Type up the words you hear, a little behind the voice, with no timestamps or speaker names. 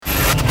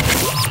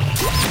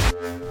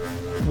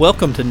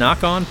Welcome to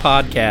Nock On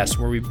Podcast,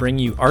 where we bring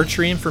you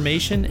archery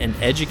information and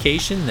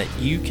education that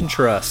you can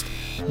trust.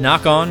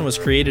 Nock On was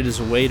created as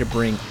a way to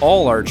bring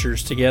all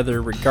archers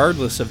together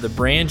regardless of the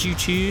brand you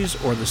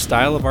choose or the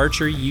style of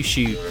archery you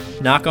shoot.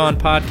 Nock On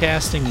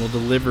Podcasting will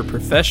deliver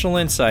professional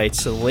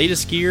insights to the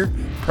latest gear,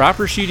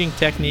 proper shooting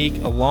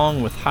technique,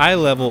 along with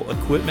high-level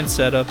equipment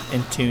setup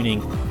and tuning.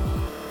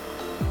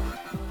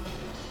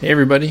 Hey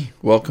everybody,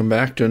 welcome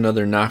back to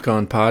another Nock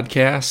On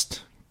Podcast.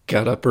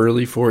 Got up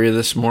early for you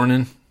this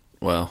morning.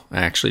 Well,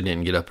 I actually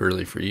didn't get up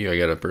early for you. I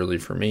got up early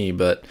for me,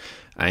 but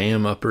I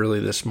am up early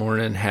this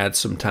morning, had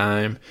some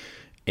time,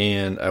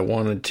 and I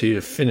wanted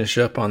to finish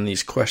up on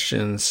these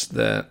questions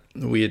that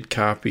we had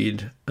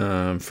copied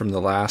from the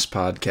last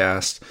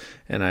podcast,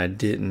 and I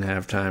didn't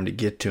have time to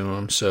get to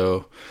them.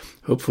 So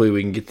hopefully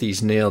we can get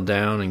these nailed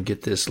down and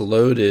get this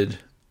loaded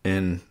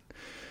and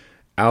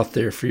out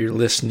there for your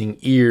listening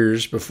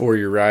ears before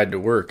your ride to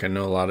work. I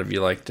know a lot of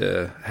you like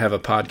to have a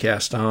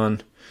podcast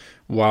on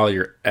while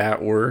you're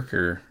at work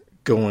or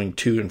going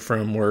to and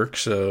from work,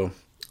 so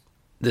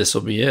this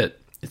will be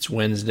it. It's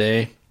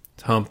Wednesday,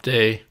 it's hump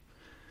day.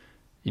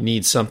 You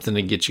need something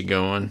to get you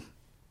going.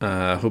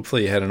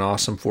 Hopefully you had an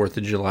awesome 4th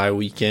of July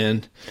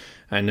weekend.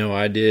 I know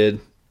I did.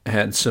 I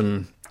had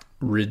some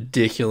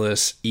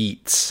ridiculous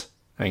eats,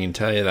 I can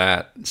tell you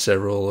that.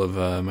 Several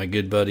of my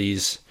good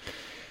buddies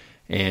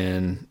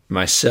and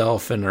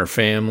myself and our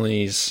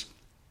families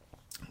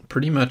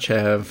pretty much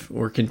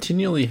we're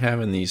continually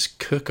having these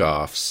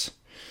cook-offs,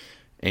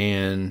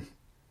 and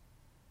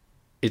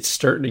it's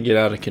starting to get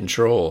out of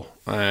control.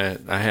 I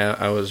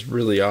was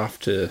really off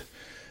to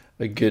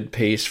a good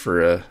pace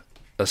for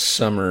a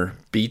summer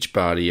beach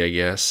body, I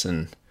guess,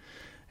 and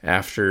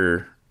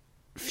after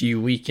a few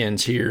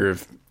weekends here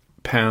of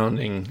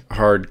pounding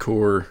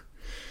hardcore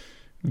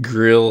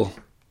grill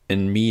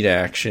and meat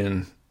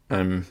action,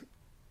 I'm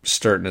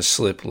starting to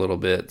slip a little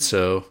bit,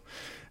 so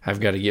I've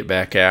got to get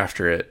back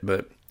after it.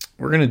 But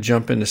we're going to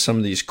jump into some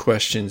of these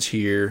questions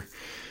here,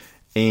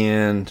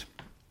 and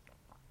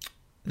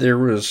there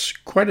was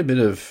quite a bit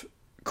of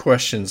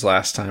questions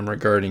last time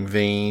regarding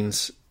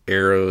vanes,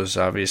 arrows.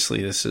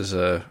 Obviously, this is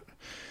a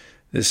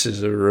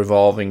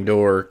revolving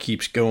door,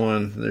 keeps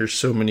going. There's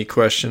so many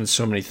questions,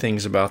 so many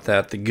things about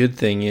that. The good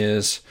thing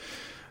is,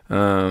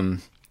 my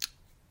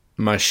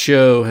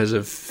show has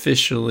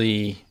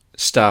officially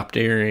stopped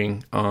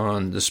airing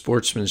on the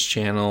Sportsman's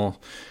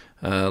Channel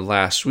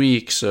last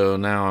week, so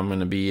now I'm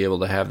going to be able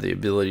to have the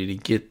ability to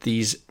get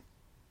these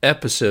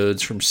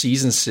episodes from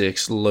season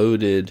 6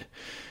 loaded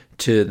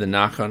to the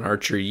Nock On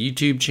Archery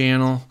YouTube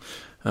channel.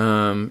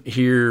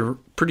 Here,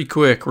 pretty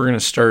quick, we're going to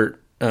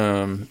start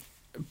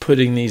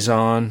putting these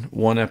on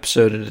one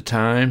episode at a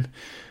time,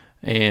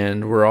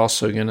 and we're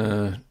also going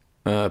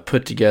to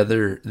put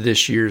together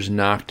this year's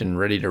Nocked and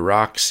Ready to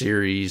Rock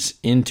series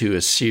into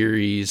a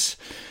series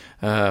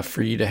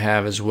for you to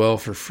have as well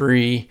for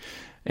free.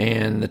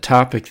 And the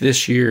topic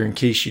this year, in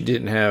case you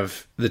didn't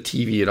have the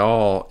TV at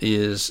all,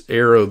 is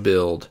arrow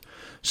build.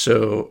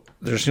 So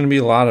there's going to be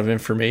a lot of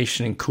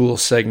information and cool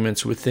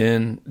segments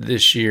within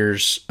this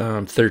year's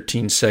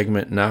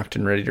 13-segment Nocked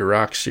and Ready to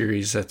Rock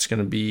series that's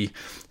going to be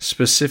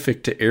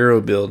specific to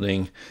arrow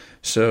building.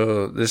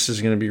 So this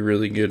is going to be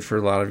really good for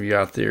a lot of you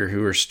out there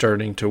who are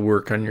starting to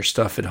work on your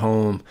stuff at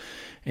home.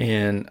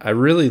 And I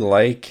really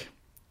like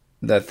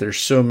that there's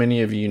so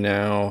many of you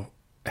now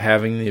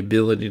having the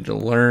ability to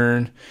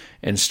learn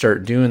and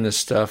start doing this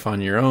stuff on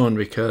your own,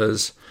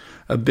 because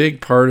a big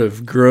part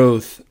of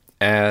growth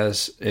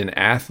as an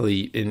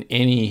athlete in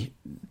any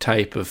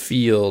type of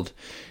field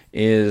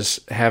is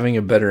having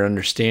a better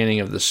understanding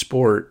of the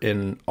sport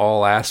in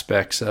all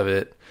aspects of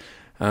it.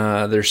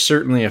 There's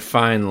certainly a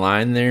fine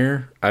line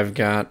there. I've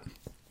got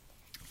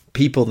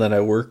people that I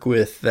work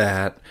with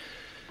that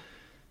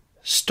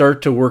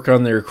start to work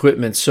on their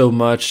equipment so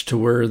much to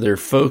where their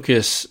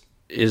focus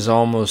is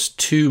almost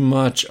too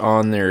much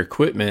on their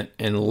equipment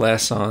and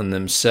less on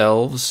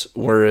themselves,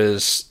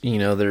 whereas,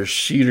 there's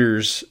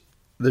shooters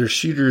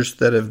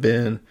that have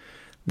been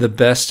the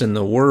best in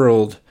the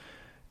world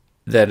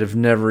that have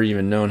never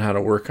even known how to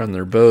work on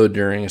their bow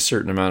during a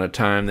certain amount of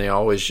time. They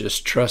always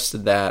just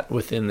trusted that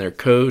within their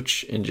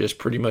coach and just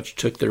pretty much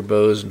took their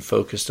bows and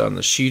focused on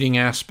the shooting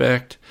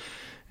aspect.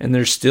 And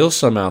there's still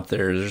some out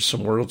there. There's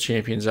some world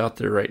champions out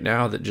there right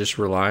now that just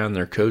rely on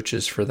their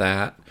coaches for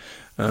that.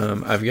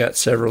 I've got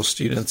several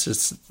students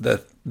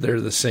that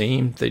they're the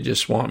same. They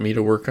just want me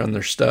to work on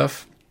their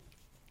stuff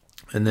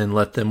and then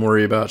let them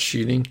worry about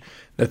shooting.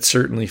 That's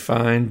certainly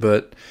fine,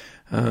 but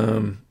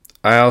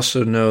I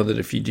also know that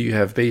if you do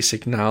have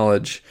basic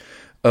knowledge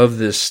of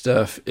this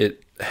stuff,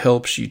 it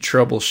helps you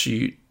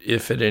troubleshoot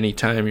if at any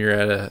time you're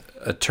at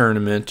a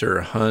tournament or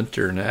a hunt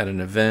or at an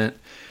event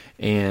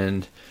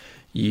and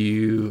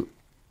you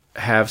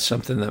have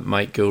something that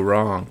might go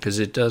wrong, because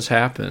it does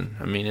happen.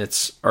 I mean,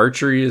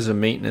 archery is a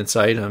maintenance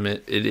item.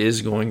 It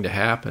is going to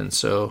happen.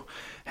 So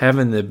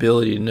having the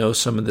ability to know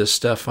some of this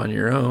stuff on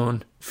your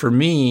own, for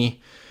me,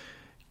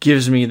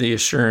 gives me the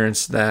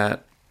assurance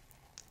that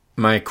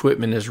my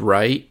equipment is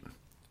right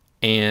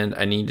and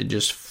I need to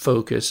just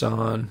focus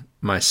on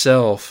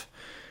myself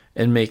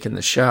and making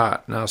the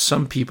shot. Now,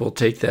 some people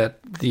take that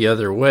the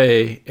other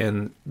way,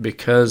 and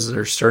because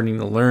they're starting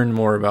to learn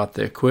more about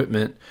the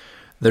equipment,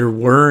 they're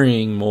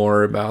worrying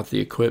more about the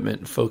equipment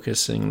and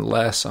focusing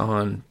less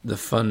on the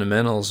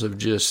fundamentals of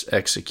just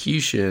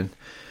execution.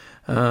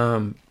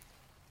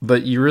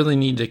 But you really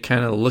need to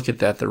kind of look at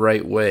that the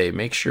right way.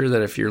 Make sure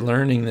that if you're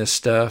learning this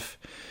stuff,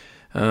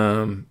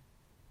 don't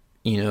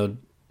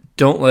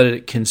let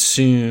it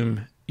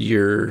consume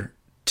your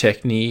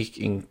technique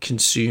and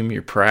consume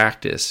your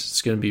practice.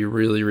 It's going to be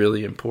really,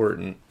 really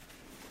important.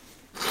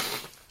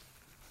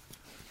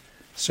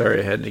 Sorry,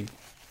 I had to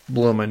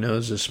blow my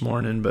nose this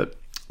morning, but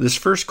this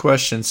first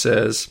question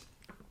says,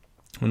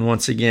 and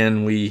once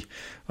again,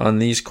 on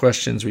these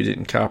questions, we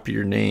didn't copy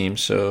your name,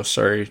 so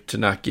sorry to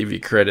not give you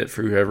credit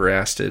for whoever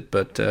asked it,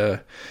 but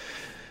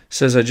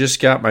says, I just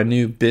got my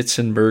new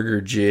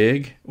Bitzenberger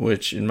jig,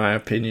 which in my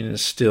opinion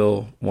is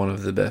still one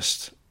of the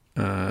best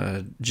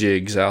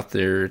jigs out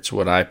there. It's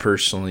what I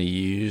personally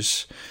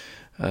use.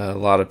 A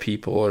lot of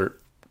people are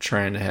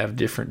trying to have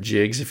different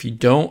jigs. If you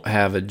don't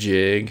have a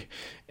jig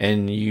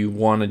and you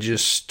want to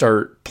just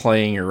start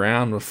playing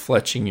around with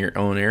fletching your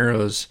own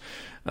arrows,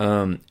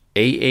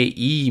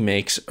 AAE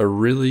makes a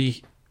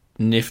really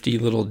nifty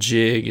little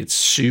jig. It's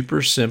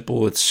super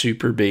simple. It's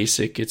super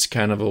basic. It's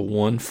kind of a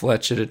one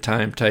fletch at a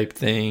time type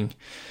thing.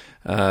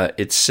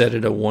 It's set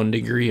at a 1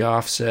 degree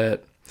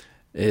offset.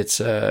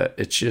 It's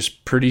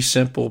just pretty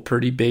simple,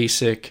 pretty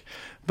basic,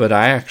 but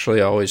I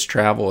actually always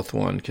travel with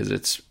one because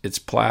it's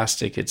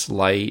plastic, it's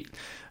light.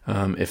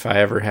 If I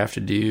ever have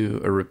to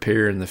do a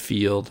repair in the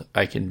field,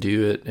 I can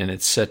do it, and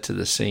it's set to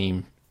the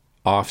same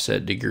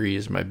offset degree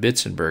as my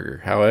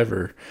Bitzenberger.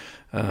 However,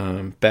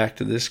 back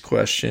to this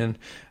question,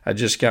 I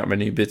just got my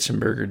new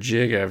Bitzenberger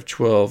jig. I have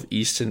 12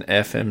 Easton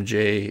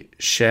FMJ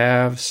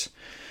shafts.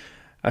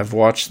 I've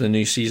watched the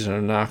new season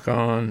of Nock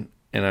On,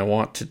 and I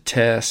want to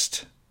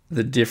test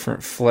the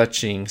different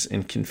fletchings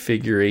and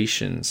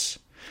configurations.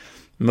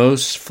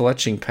 Most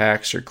fletching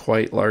packs are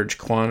quite large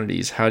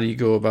quantities. How do you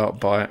go about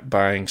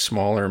buying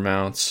smaller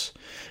amounts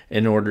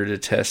in order to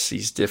test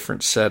these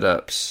different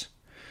setups?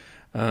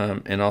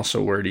 And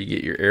also, where do you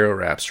get your arrow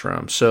wraps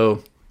from?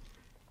 So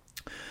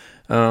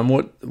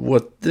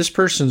what this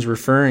person's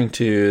referring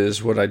to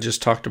is what I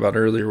just talked about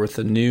earlier with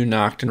the new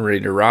Nocked and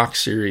Ready to Rock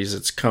series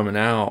that's coming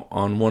out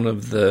on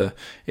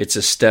it's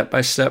a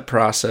step-by-step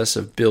process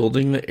of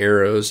building the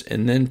arrows,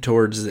 and then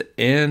towards the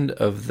end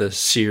of the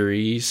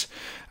series,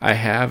 I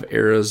have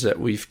arrows that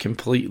we've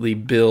completely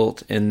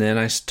built, and then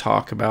I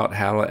talk about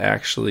how to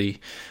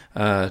actually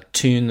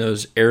tune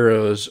those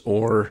arrows,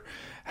 or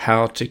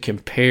how to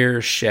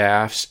compare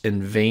shafts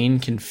and vane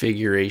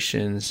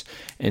configurations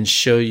and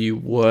show you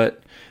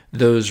what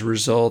those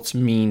results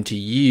mean to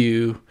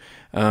you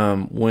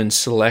when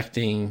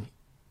selecting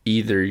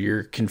either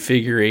your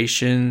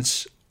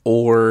configurations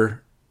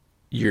or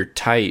your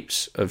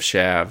types of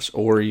shafts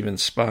or even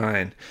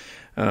spine.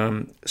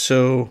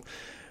 So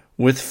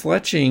with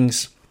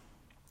fletchings,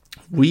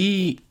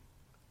 we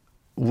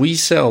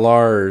sell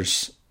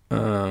ours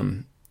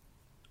on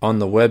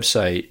the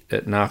website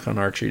at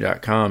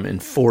knockonarchery.com in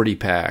 40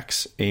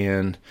 packs,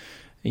 and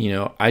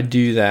I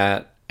do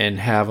that and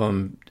have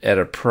them at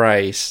a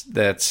price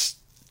that's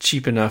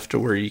cheap enough to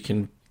where you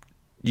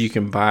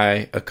can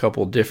buy a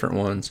couple different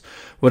ones.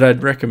 What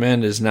I'd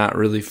recommend is not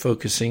really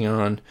focusing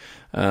on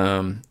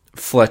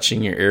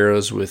fletching your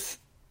arrows with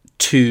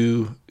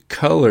 2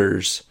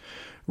 colors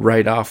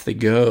right off the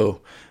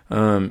go.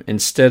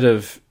 Instead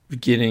of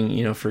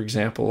getting, for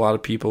example, a lot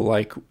of people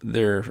like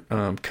their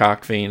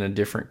cock vane a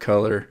different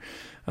color.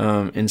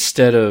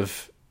 Instead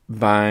of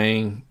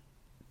buying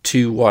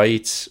 2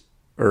 whites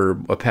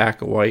or a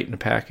pack of white and a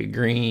pack of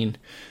green,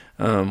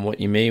 what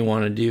you may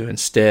want to do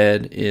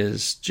instead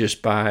is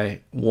just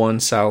buy 1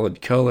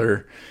 solid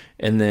color,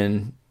 and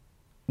then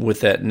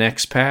with that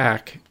next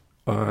pack,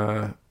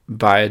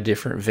 buy a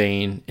different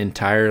vane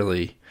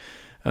entirely.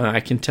 I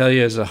can tell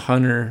you as a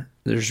hunter,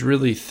 there's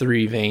really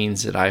 3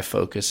 vanes that I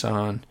focus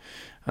on,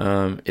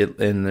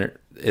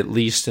 at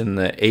least in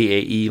the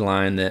AAE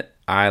line that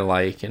I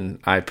like and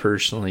I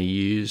personally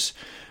use.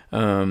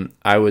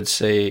 I would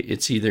say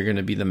it's either going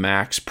to be the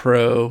Max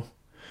Pro,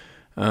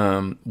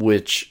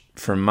 which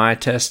from my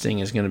testing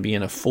is going to be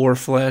in a 4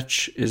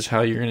 fletch, is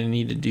how you're going to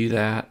need to do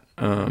that.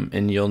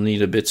 And you'll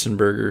need a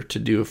Bitzenberger to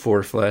do a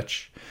 4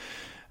 fletch.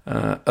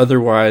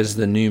 Otherwise,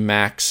 the new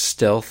Max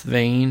Stealth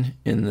vane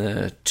in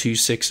the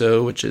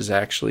 260, which is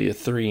actually a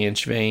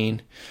 3-inch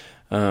vane,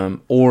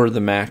 or the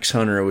Max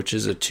Hunter, which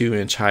is a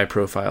 2-inch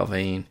high-profile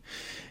vane.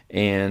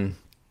 And,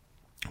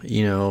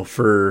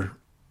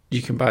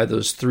 you can buy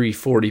those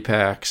 340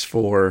 packs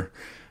for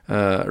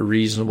a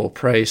reasonable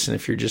price, and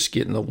if you're just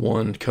getting the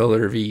 1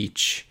 color of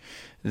each,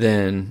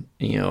 then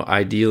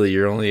ideally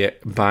you're only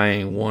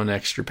buying 1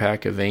 extra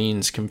pack of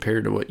vanes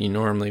compared to what you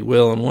normally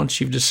will. And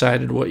once you've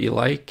decided what you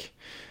like,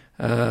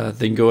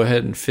 then go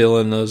ahead and fill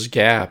in those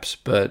gaps.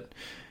 But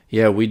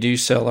yeah, we do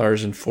sell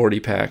ours in 40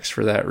 packs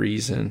for that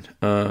reason.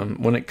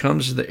 When it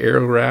comes to the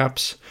arrow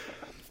wraps,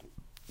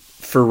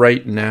 for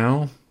right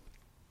now,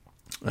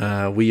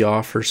 We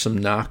offer some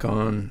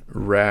knock-on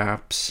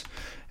wraps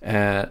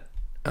at,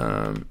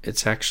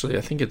 it's actually,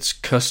 I think it's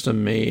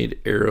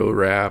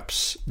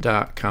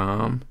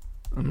custommadearrowwraps.com.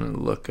 I'm going to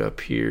look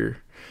up here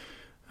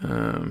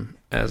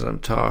as I'm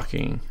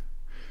talking.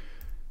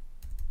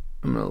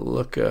 I'm going to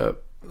look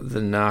up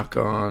the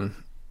knock-on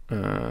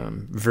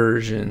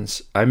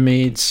versions. I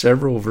made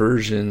several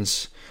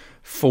versions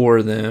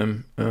for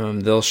them.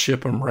 They'll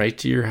ship them right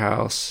to your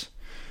house.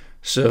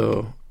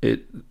 So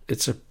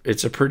it's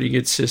a pretty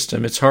good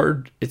system. It's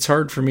hard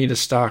for me to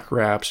stock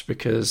wraps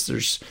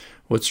because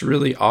what's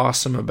really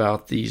awesome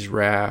about these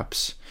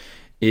wraps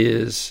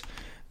is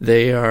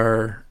they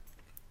are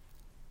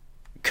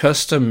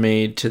custom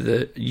made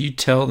you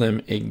tell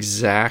them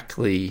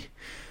exactly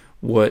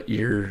what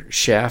your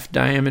shaft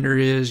diameter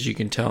is. You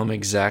can tell them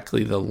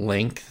exactly the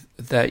length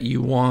that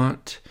you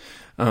want.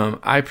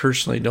 I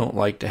personally don't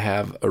like to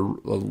have a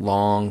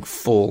long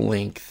full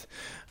length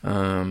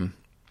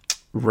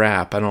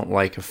wrap. I don't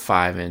like a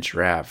 5-inch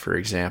wrap, for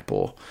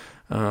example.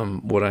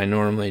 What I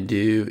normally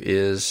do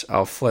is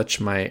I'll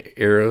fletch my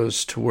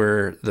arrows to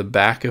where the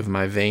back of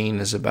my vane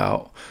is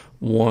about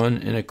 1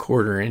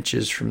 1/4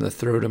 inches from the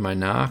throat of my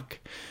nock.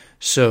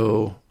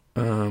 So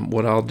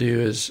what I'll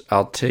do is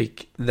I'll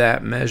take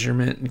that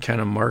measurement and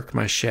kind of mark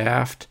my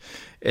shaft,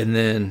 and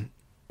then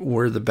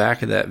where the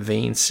back of that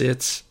vane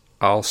sits,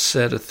 I'll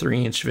set a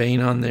 3-inch vane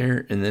on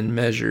there and then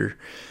measure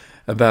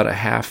about a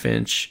 1/2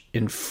 inch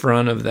in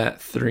front of that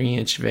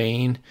 3-inch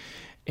vane.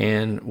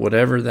 And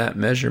whatever that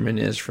measurement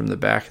is from the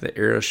back of the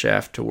arrow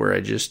shaft to where I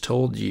just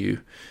told you,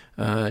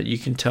 you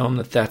can tell them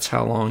that that's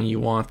how long you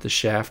want the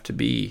shaft to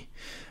be.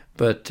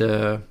 But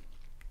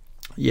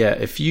yeah,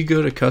 if you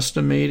go to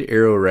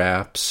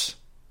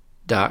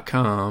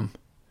custommadearrowwraps.com,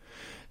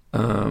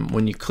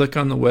 when you click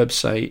on the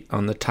website,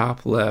 on the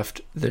top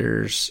left,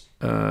 there's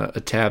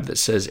a tab that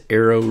says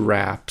Arrow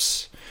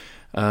Wraps.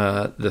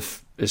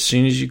 As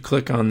soon as you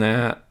click on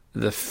that,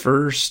 the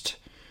first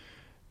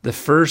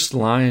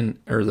line,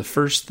 or the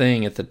first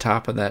thing at the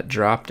top of that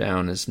drop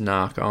down, is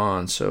knock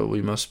on. So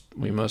we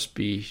must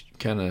be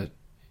kind of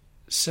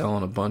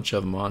selling a bunch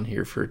of them on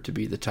here for it to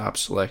be the top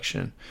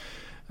selection.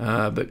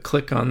 But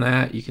click on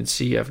that. You can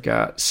see I've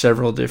got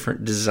several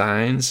different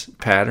designs,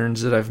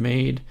 patterns that I've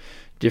made,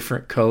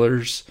 different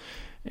colors,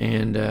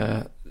 and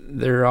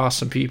they're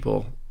awesome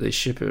people. They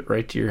ship it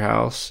right to your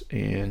house,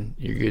 and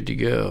you're good to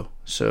go.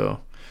 So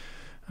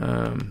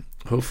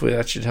hopefully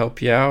that should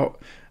help you out.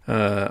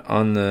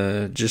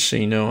 Just so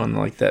you know, on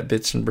like that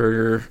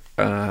Bitzenberger,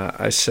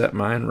 I set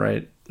mine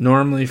right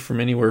normally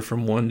from anywhere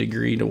from 1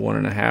 degree to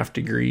 1.5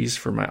 degrees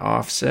for my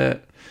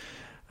offset.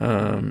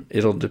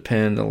 It'll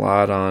depend a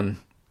lot on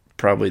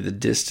probably the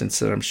distance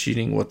that I'm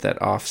shooting, what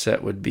that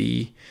offset would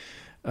be.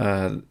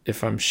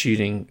 If I'm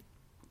shooting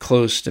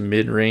close to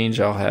mid-range,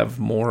 I'll have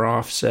more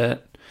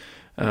offset.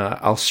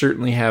 I'll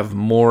certainly have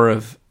more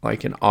of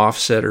like an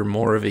offset or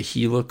more of a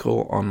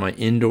helical on my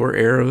indoor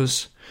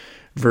arrows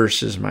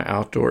versus my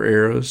outdoor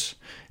arrows.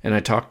 And I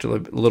talked a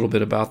little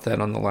bit about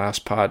that on the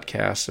last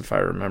podcast, if I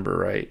remember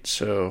right.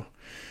 So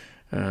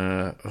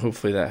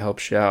hopefully that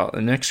helps you out.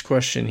 The next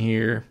question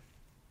here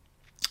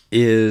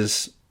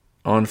is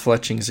on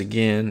fletchings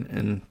again.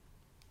 And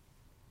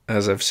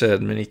as I've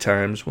said many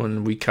times,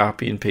 when we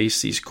copy and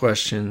paste these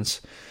questions,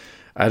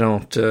 I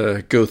don't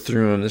go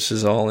through them. This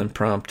is all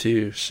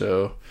impromptu.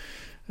 So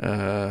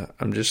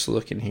I'm just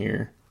looking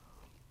here.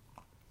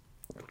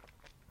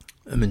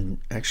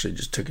 Actually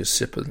just took a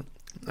sip of,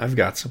 I've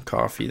got some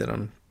coffee that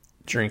I'm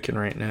drinking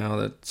right now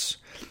that's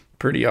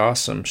pretty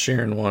awesome.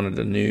 Sharon wanted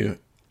a new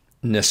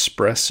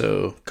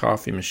Nespresso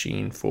coffee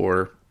machine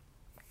for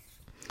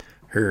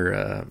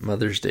her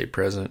Mother's Day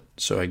present,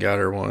 so I got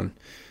her one,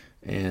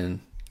 and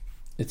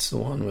it's the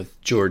one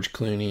with George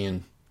Clooney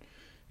and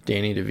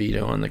Danny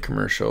DeVito on the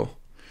commercial,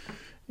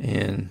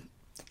 and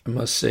I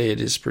must say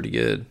it is pretty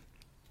good.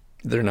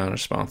 They're not a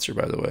sponsor,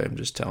 by the way, I'm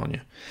just telling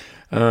you.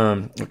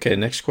 Okay,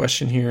 next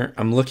question here.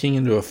 I'm looking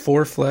into a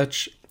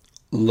 4-fletch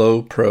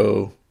low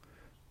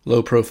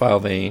profile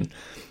vane.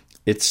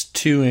 It's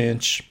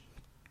 2-inch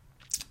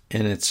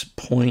and it's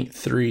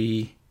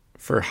 0.3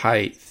 for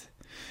height.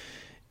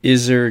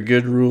 Is there a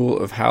good rule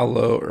of how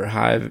low or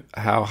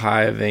how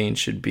high a vane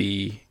should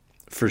be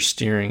for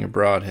steering a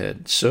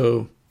broadhead?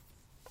 So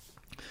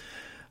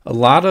a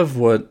lot of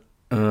what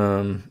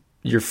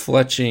your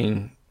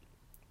fletching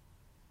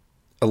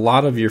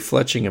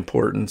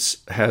importance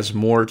has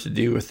more to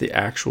do with the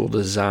actual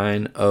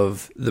design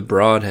of the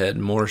broadhead,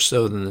 more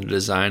so than the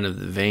design of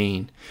the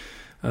vane.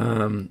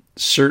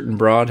 Certain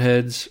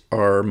broadheads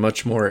are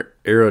much more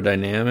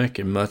aerodynamic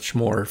and much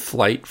more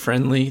flight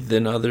friendly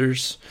than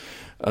others.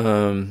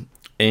 And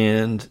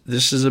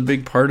this is a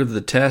big part of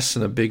the test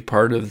and a big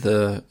part of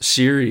the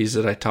series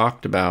that I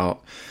talked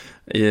about,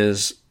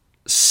 is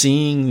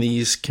seeing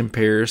these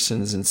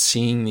comparisons and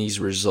seeing these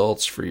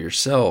results for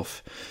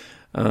yourself.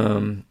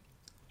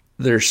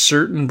 There's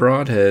certain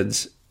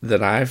broadheads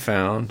that I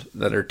found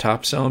that are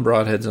top selling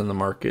broadheads on the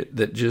market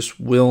that just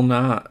will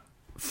not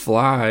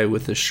fly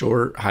with a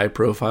short, high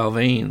profile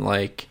vane.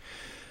 Like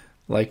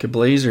like a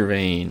Blazer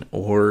vane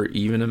or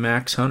even a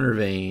Max Hunter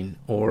vane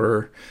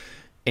or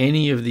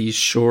any of these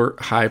short,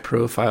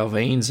 high-profile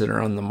vanes that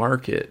are on the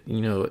market.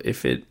 You know,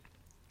 if it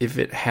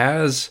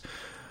has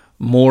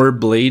more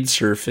blade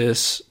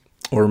surface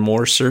or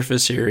more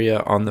surface area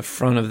on the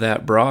front of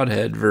that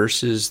broadhead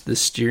versus the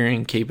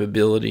steering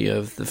capability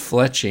of the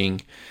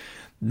fletching,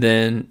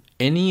 then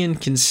any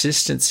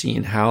inconsistency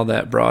in how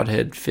that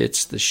broadhead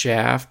fits the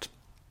shaft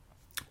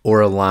or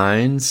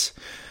aligns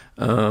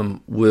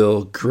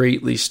will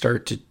greatly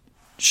start to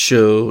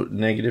show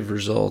negative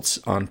results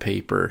on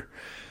paper.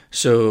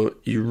 So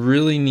you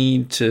really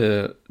need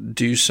to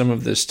do some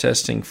of this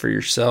testing for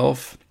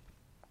yourself.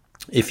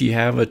 If you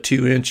have a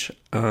 2-inch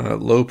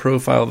low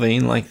profile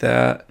vane like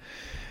that,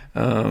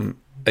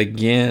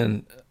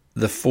 again,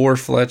 the 4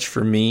 fletch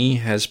for me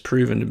has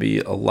proven to be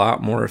a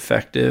lot more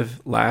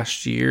effective.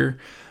 Last year,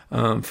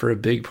 for a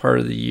big part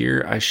of the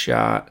year, I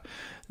shot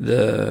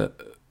the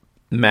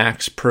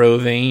Max Pro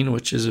vane,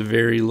 which is a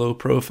very low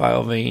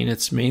profile vane.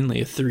 It's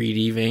mainly a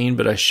 3D vane,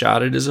 but I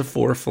shot it as a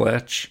 4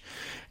 fletch,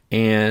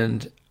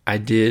 and I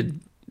did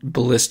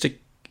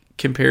ballistic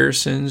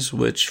comparisons,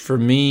 which for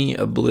me,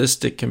 a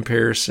ballistic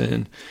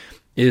comparison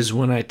is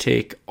when I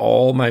take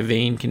all my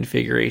vane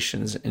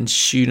configurations and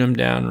shoot them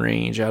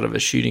downrange out of a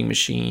shooting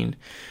machine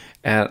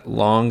at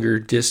longer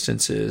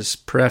distances.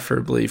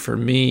 Preferably for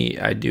me,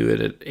 I do it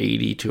at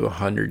 80 to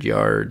 100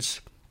 yards.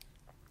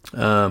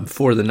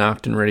 For the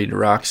Nocked and Ready to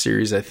Rock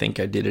series, I think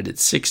I did it at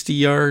 60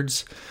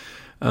 yards.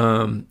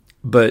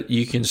 But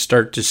you can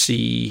start to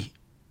see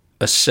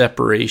a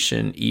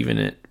separation even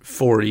at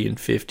 40 and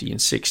 50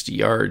 and 60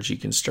 yards. You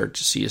can start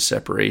to see a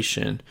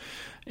separation.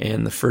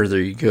 And the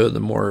further you go, the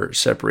more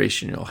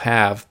separation you'll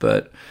have.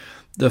 But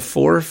the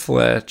 4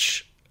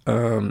 fletch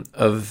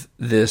of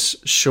this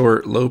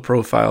short,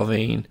 low-profile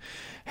vane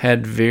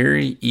had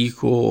very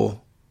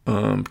equal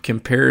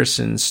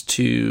comparisons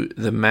to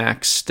the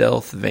Max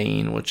Stealth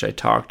vane, which I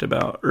talked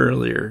about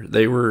earlier.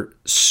 They were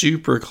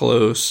super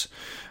close,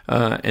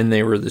 and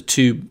they were the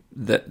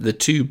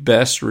two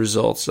best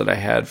results that I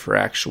had for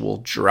actual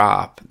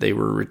drop. They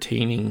were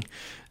retaining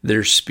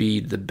their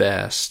speed the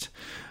best.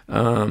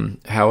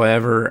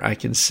 However, I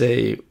can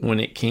say when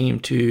it came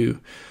to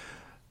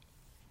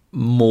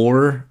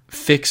more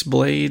fixed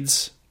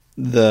blades,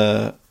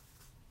 the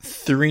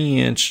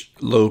 3-inch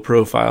low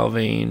profile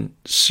vane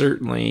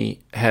certainly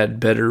had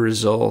better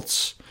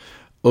results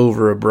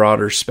over a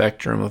broader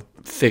spectrum of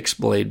fixed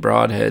blade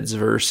broadheads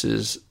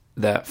versus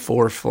that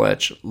 4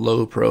 fletch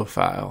low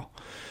profile.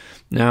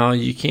 Now,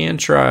 you can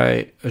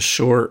try a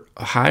short,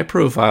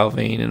 high-profile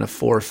vane in a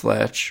 4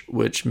 fletch,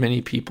 which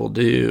many people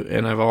do,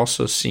 and I've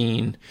also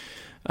seen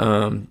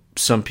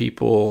some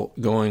people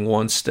going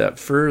one step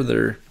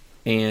further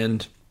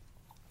and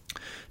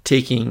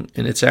taking,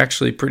 and it's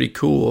actually pretty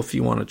cool if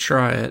you want to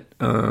try it,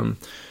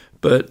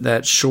 but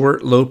that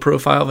short,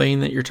 low-profile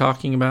vane that you're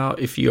talking about,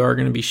 if you are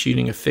going to be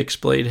shooting a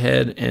fixed blade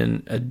head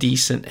and a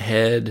decent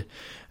head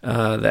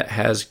that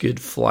has good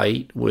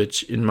flight,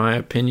 which in my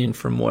opinion,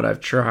 from what I've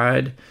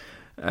tried,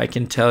 I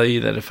can tell you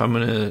that if I'm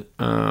going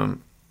to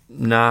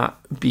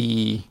not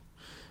be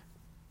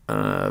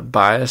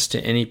biased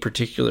to any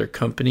particular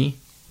company,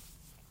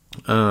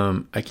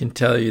 I can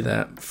tell you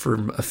that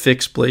from a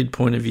fixed blade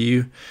point of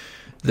view,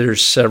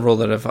 there's several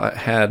that have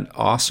had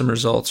awesome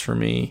results for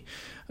me.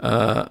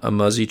 A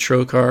Muzzy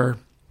Trocar,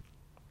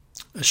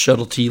 a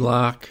Shuttle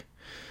T-Lock,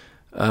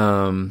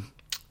 the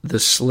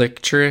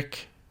Slick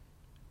Trick,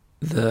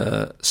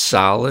 the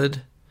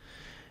Solid,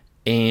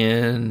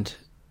 and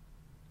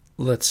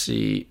let's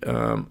see,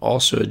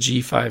 also a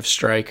G5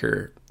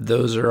 Striker.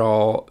 Those are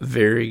all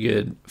very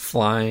good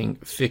flying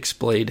fixed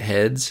blade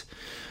heads.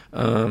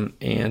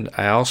 And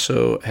I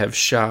also have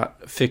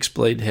shot fixed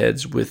blade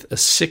heads with a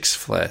 6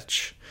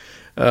 fletch,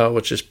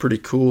 which is pretty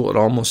cool. It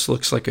almost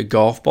looks like a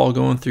golf ball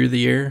going through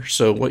the air.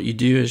 So what you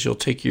do is you'll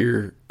take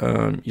your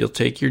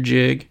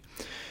jig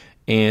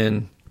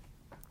and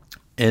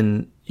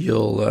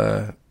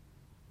you'll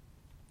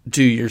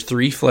do your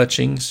 3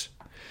 fletchings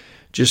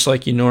just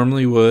like you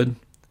normally would.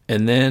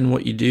 And then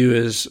what you do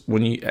is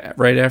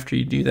right after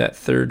you do that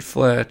 3rd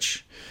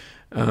fletch,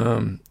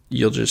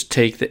 you'll just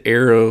take the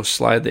arrow,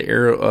 slide the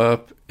arrow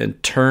up,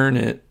 and turn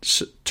it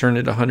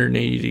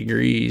 180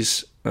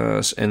 degrees,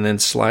 and then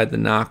slide the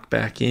nock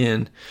back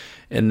in,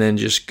 and then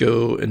just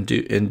go and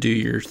do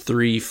your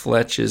 3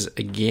 fletches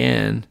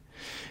again,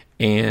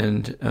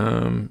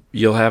 and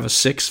you'll have a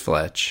 6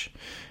 fletch,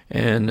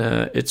 and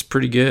it's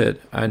pretty good.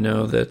 I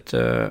know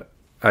that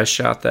I've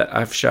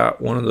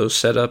shot one of those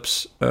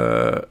setups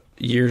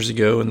years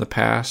ago in the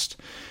past.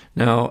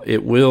 Now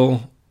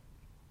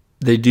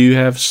they do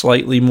have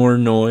slightly more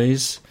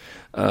noise,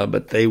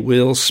 but they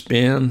will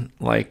spin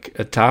like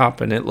a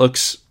top, and it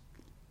looks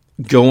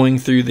going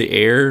through the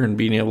air and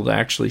being able to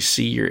actually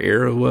see your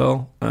arrow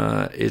well.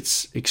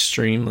 It's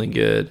extremely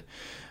good.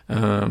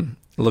 It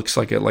looks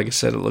like it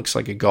looks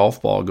like a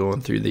golf ball going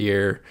through the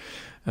air.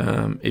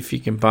 If you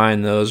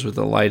combine those with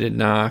a lighted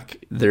nock,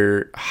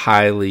 they're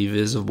highly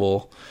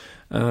visible.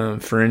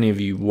 For any of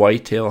you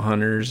whitetail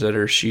hunters that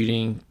are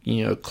shooting,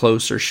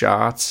 closer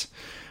shots,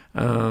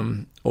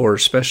 or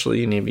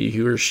especially any of you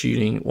who are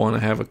shooting, want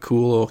to have a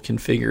cool little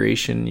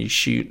configuration, you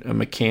shoot a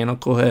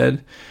mechanical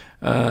head,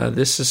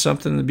 this is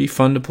something to be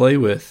fun to play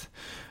with.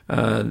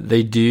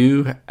 They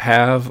do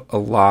have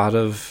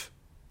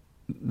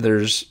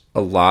there's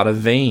a lot of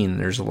vane,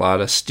 there's a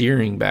lot of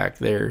steering back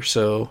there,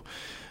 so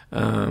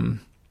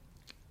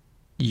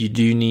you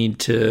do need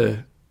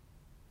to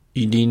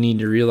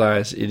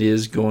realize it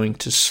is going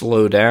to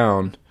slow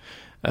down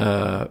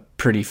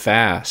pretty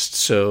fast.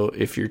 So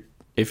if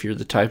you're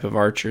the type of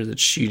archer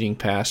that's shooting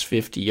past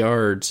 50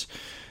 yards,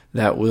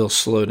 that will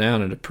slow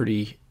down at a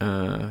pretty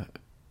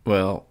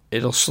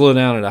it'll slow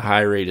down at a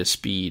high rate of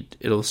speed.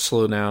 It'll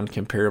slow down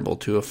comparable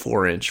to a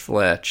 4-inch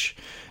fletch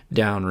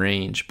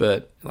downrange.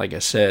 But like I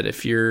said,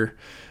 if you're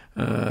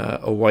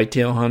a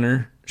whitetail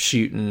hunter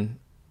shooting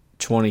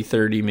 20,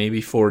 30,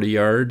 maybe 40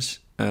 yards,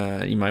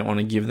 you might want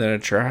to give that a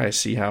try.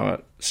 See how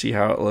it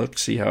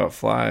looks, see how it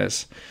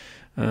flies.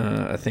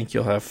 I think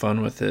you'll have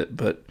fun with it.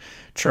 But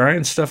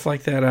trying stuff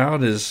like that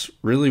out is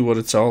really what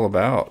it's all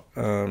about,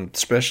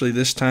 especially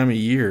this time of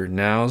year.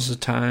 Now's the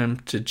time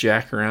to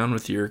jack around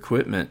with your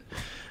equipment.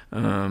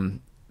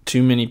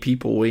 Too many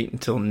people wait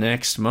until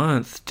next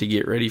month to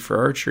get ready for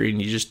archery,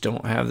 and you just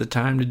don't have the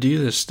time to do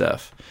this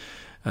stuff.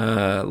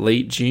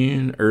 Late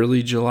June,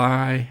 early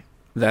July,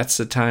 that's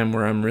the time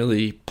where I'm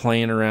really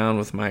playing around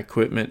with my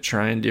equipment,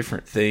 trying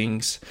different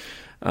things.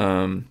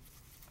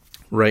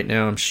 Right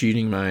now I'm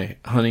shooting my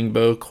hunting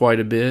bow quite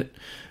a bit.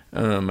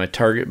 My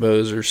target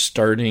bows are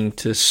starting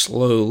to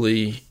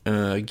slowly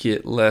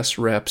get less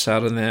reps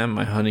out of them.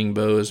 My hunting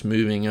bow is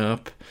moving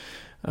up.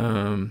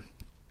 I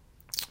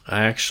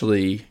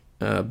actually,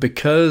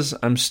 because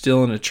I'm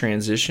still in a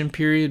transition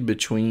period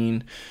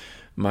between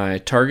my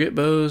target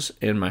bows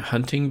and my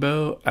hunting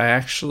bow, I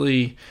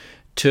actually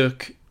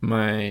took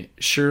my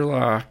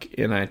Sherlock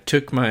and I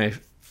took my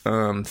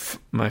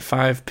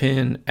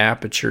 5-pin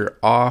aperture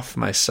off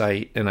my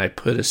sight and I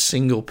put a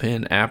single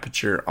pin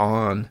aperture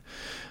on,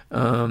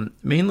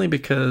 mainly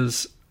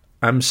because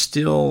I'm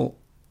still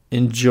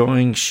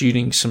enjoying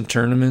shooting some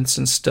tournaments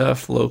and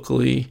stuff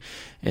locally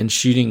and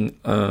shooting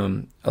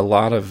a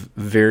lot of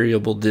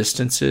variable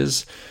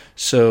distances.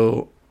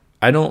 So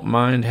I don't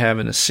mind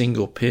having a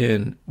single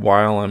pin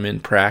while I'm in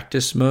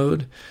practice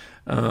mode.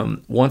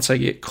 Once I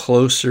get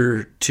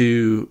closer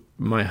to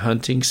my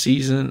hunting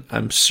season,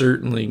 I'm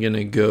certainly going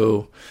to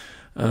go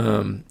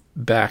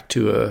back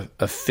to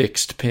a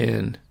fixed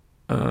pin,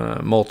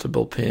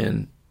 multiple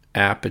pin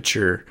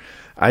aperture.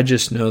 I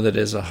just know that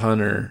as a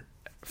hunter,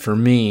 for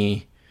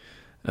me,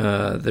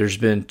 there's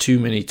been too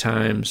many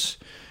times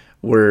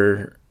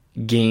where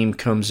game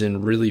comes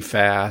in really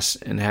fast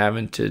and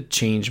having to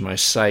change my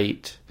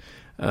sight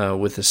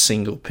with a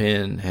single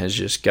pin has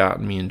just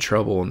gotten me in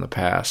trouble in the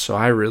past. So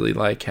I really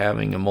like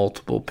having a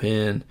multiple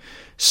pin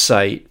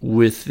sight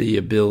with the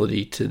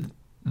ability to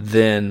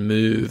then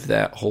move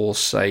that whole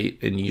sight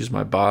and use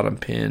my bottom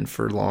pin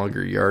for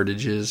longer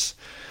yardages.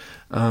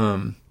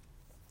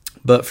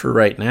 But for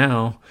right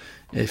now,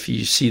 if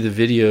you see the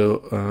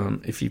video,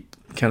 if you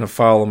kind of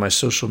follow my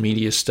social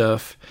media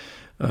stuff,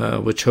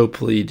 which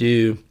hopefully you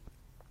do,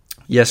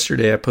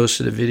 yesterday I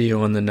posted a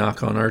video on the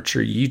Nock On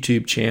Archery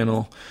YouTube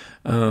channel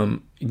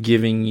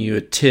giving you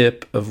a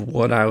tip of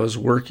what I was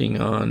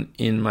working on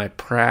in my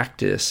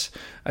practice.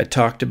 I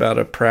talked about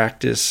a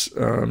practice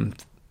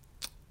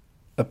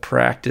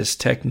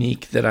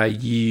technique that I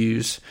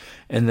use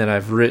and that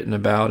I've written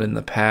about in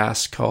the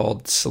past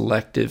called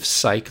selective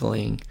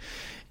cycling.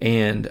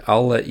 And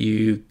I'll let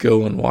you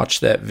go and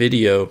watch that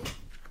video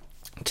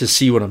to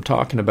see what I'm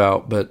talking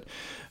about. But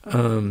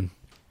in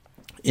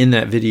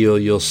that video,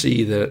 you'll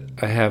see that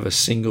I have a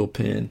single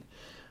pin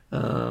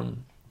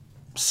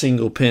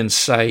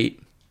sight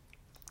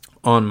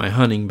on my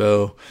hunting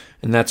bow,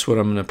 and that's what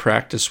I'm going to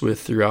practice with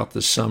throughout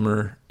the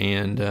summer.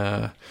 And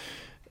I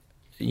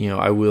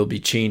will be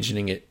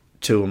changing it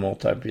to a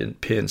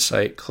multi-pin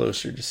sight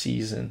closer to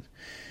season.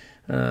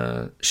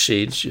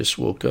 Shades just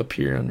woke up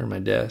here under my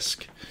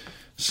desk,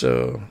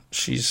 so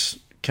she's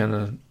kind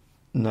of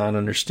not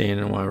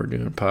understanding why we're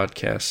doing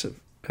podcasts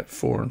at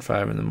 4 and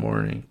 5 in the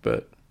morning,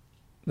 but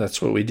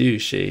that's what we do,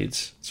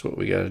 Shades. That's what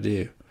we got to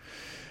do.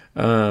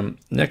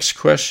 Next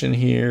question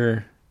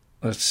here.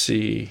 Let's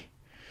see.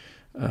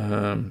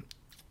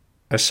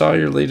 I saw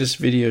your latest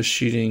video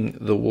shooting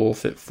the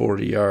wolf at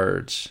 40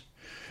 yards.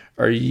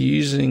 Are you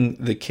using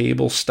the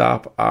cable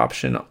stop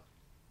option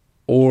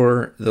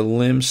or the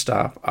limb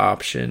stop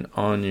option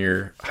on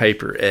your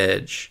Hyper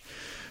Edge?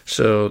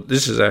 So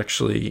this is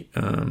actually,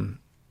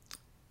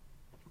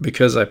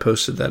 because I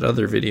posted that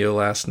other video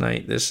last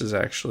night, this is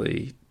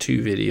actually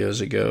 2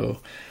 videos ago.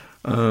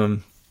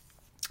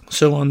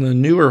 So on the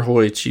newer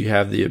Hoyts, you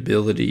have the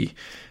ability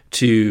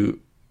to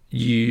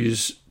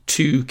use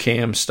 2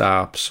 cam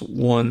stops,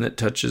 one that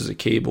touches the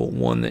cable,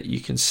 one that you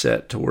can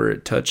set to where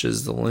it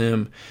touches the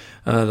limb.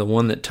 The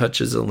one that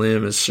touches the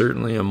limb is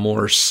certainly a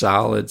more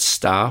solid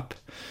stop.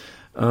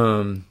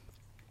 And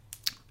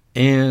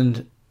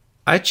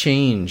I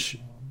change.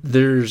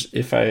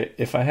 If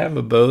I have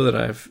a bow that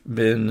I've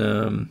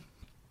been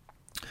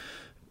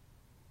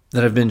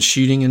that I've been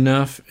shooting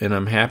enough and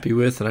I'm happy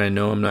with, and I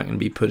know I'm not going to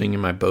be putting in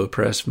my bow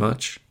press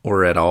much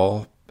or at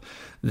all,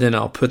 then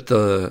I'll put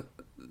the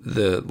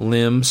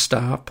limb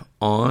stop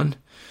on.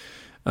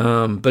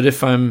 But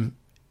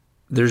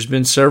there's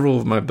been several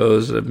of my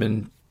bows that I've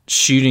been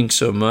shooting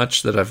so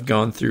much that I've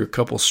gone through a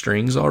couple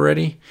strings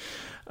already.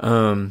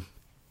 And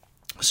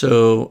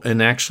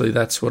actually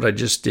that's what I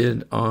just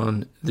did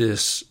on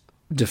this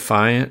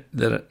Defiant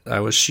that I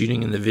was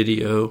shooting in the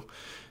video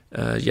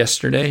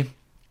yesterday.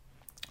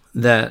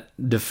 That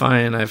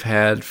Defiant I've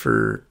had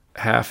for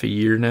half a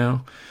year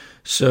now,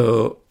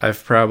 so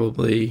I've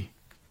probably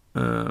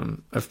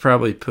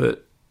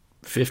put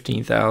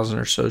 15,000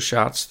 or so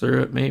shots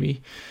through it,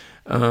 maybe,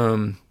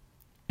 and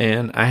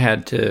I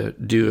had to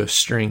do a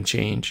string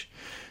change.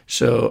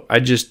 So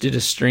I just did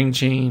a string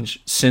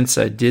change. Since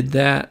I did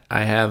that,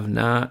 I have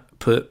not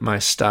put my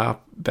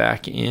stop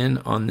back in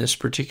on this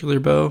particular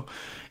bow,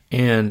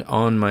 and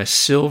on my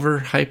silver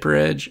Hyper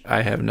Edge,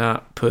 I have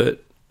not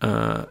put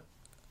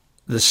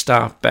the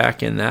stop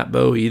back in that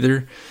bow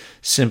either,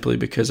 simply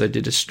because I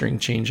did a string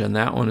change on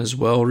that one as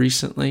well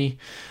recently.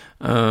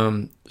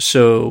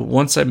 So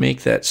once I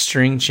make that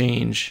string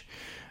change,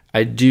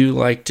 I do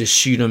like to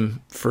shoot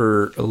them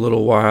for a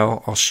little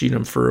while. I'll shoot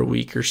them for a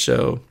week or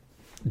so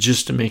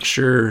just to make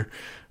sure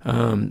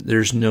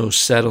there's no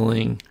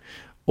settling,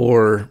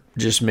 or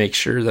just make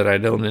sure that I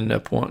don't end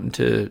up wanting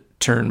to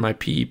turn my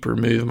peep or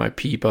move my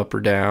peep up or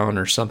down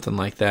or something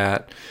like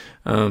that.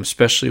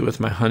 Especially with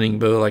my hunting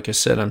bow. Like I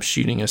said, I'm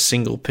shooting a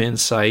single pin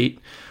sight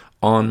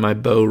on my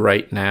bow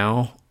right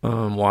now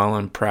while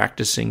I'm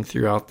practicing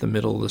throughout the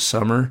middle of the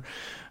summer.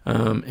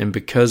 And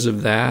because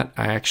of that,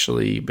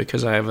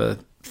 because I have a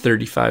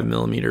 35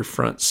 millimeter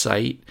front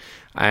sight,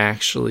 I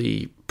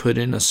actually put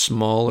in a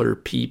smaller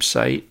peep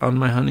sight on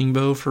my hunting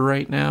bow for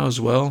right now as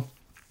well.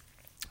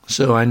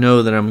 So I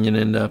know that I'm going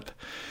to end up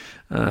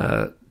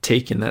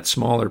taking that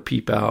smaller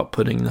peep out,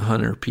 putting the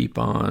hunter peep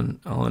on.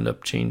 I'll end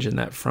up changing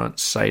that front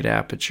sight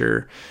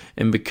aperture.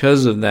 And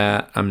because of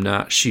that, I'm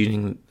not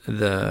shooting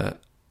the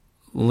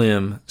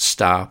limb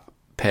stop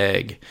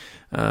peg,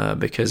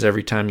 because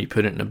every time you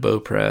put it in a bow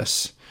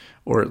press,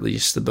 or at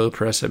least the bow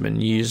press I've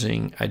been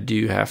using, I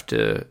do have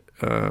to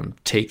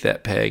take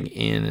that peg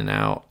in and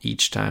out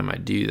each time I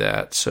do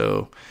that.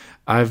 So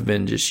I've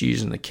been just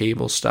using the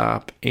cable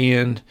stop.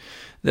 And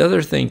the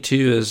other thing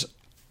too is,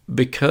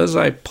 because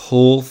I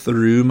pull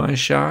through my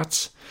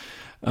shots,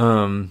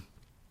 I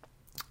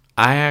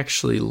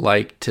actually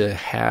like to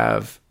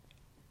have,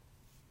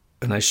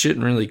 and I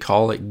shouldn't really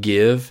call it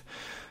give,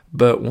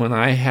 but when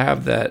I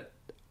have that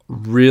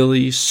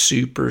really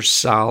super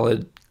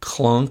solid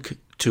clunk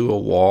to a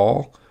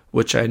wall,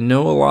 which I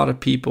know a lot of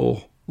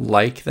people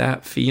like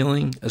that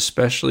feeling,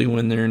 especially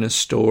when they're in a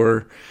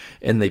store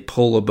and they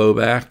pull a bow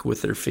back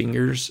with their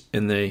fingers,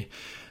 and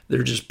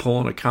they're just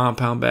pulling a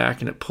compound back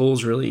and it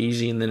pulls really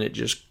easy, and then it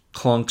just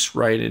clunks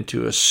right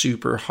into a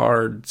super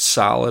hard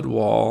solid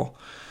wall.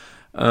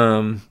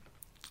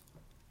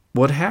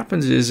 What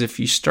happens is, if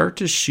you start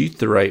to shoot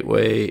the right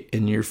way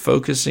and you're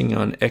focusing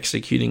on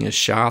executing a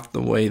shot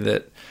the way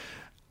that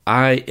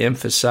I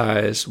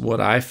emphasize what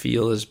I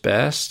feel is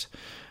best,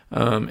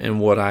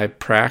 and what I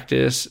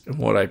practice and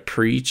what I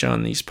preach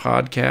on these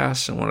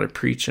podcasts and what I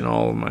preach in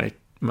all of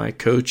my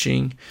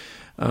coaching,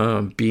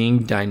 being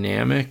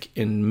dynamic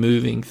and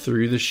moving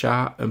through the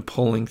shot and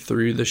pulling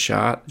through the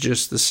shot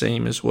just the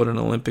same as what an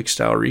Olympic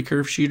style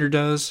recurve shooter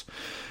does.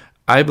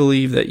 I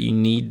believe that you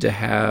need to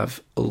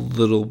have a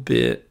little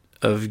bit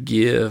of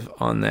give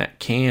on that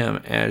cam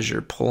as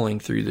you're pulling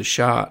through the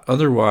shot.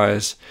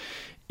 Otherwise,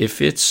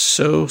 if it's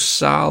so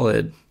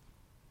solid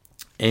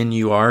and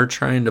you are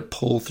trying to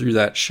pull through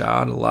that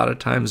shot, a lot of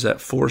times that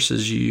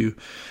forces you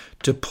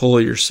to pull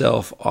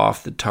yourself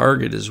off the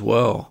target as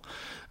well.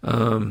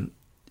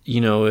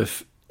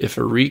 If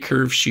a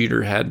recurve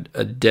shooter had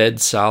a dead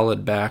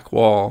solid back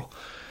wall,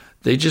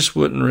 they just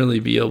wouldn't really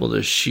be able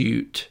to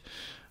shoot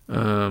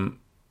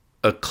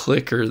a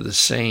clicker the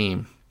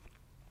same.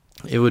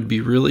 It would be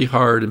really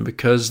hard, and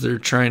because they're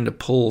trying to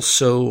pull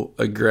so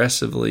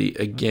aggressively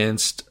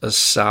against a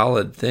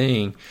solid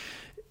thing,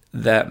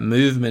 that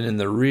movement in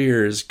the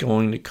rear is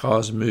going to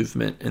cause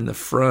movement in the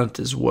front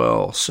as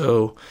well.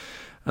 So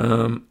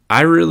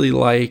I really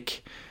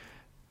like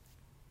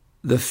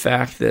the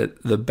fact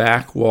that the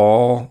back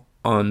wall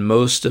on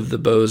most of the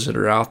bows that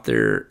are out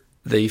there,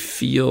 they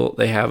feel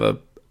they have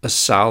a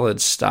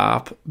solid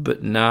stop,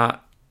 but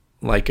not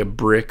like a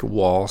brick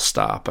wall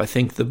stop. I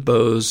think the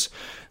bows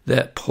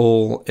that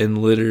pull and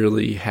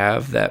literally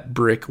have that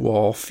brick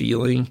wall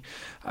feeling,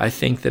 I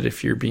think that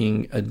if you're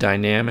being a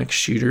dynamic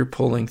shooter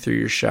pulling through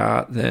your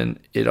shot, then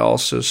it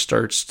also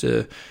starts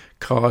to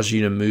cause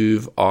you to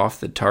move off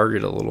the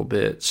target a little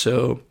bit.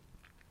 So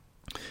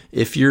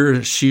if you're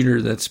a shooter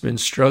that's been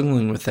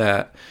struggling with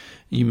that,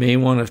 you may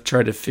want to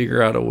try to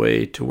figure out a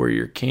way to where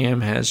your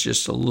cam has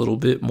just a little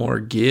bit more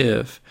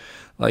give.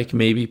 Like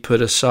maybe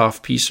put a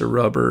soft piece of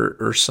rubber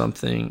or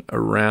something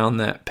around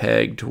that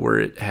peg to where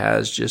it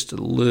has just a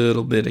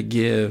little bit of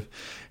give.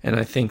 And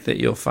I think that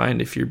you'll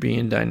find if you're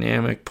being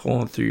dynamic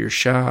pulling through your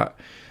shot,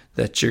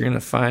 that you're going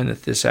to find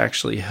that this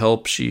actually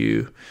helps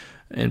you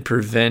and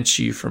prevents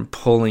you from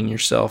pulling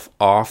yourself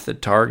off the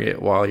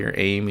target while you're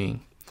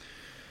aiming.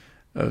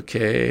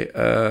 Okay,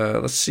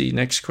 let's see.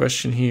 Next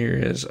question here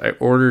is, I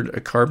ordered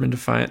a Carbon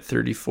Defiant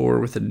 34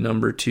 with a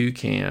number 2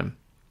 cam.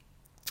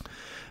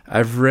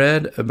 I've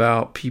read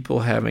about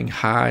people having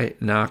high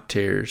knock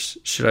tears.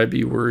 Should I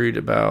be worried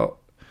about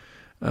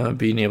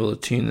being able to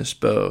tune this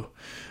bow?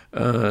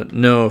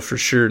 No, for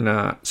sure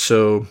not.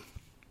 So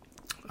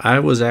I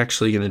was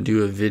actually going to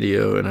do a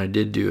video, and I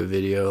did do a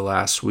video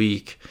last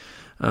week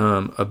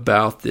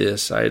about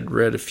this. I had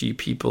read a few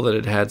people that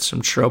had had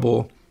some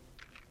trouble,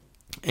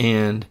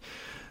 and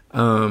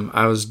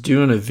I was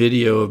doing a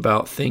video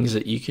about things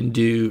that you can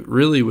do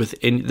really with,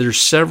 and there's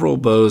several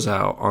bows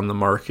out on the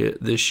market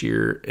this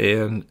year,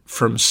 and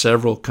from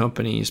several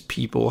companies,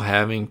 people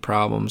having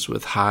problems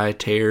with high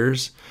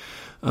tears.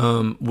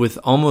 With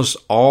almost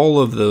all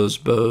of those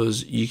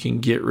bows, you can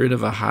get rid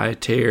of a high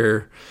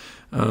tear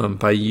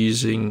by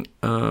using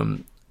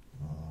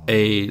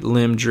a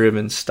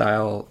limb-driven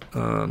style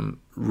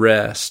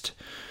rest.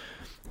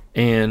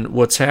 And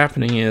what's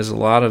happening is a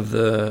lot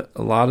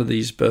of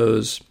these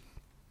bows,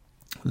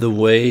 the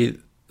way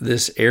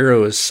this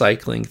arrow is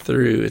cycling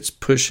through, it's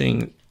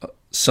pushing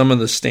some of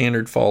the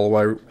standard fall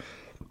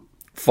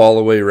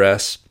away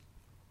rests.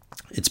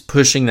 It's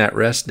pushing that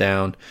rest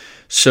down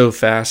so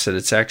fast that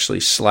it's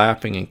actually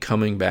slapping and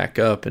coming back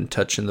up and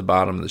touching the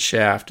bottom of the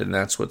shaft, and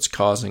that's what's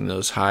causing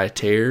those high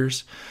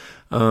tears.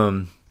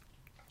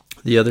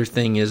 The other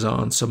thing is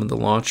on some of the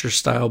launcher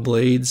style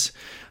blades.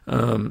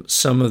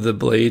 Some of the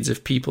blades,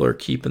 if people are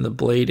keeping the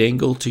blade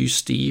angle too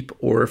steep,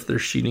 or if they're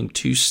shooting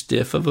too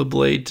stiff of a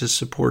blade to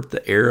support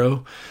the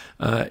arrow,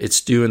 it's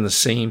doing the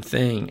same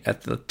thing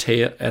at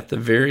the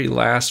very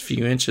last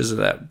few inches of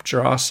that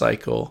draw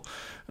cycle.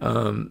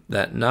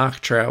 That knock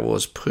travel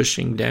is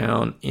pushing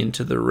down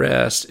into the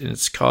rest, and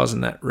it's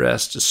causing that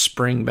rest to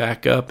spring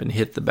back up and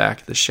hit the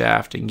back of the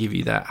shaft and give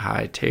you that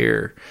high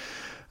tear.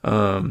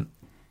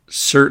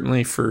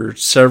 Certainly for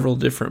several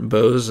different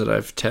bows that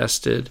I've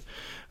tested,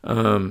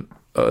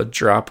 a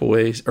drop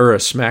away or a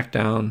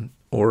smackdown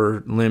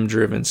or limb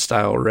driven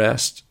style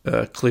rest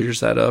clears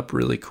that up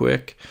really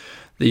quick.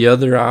 The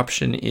other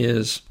option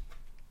is,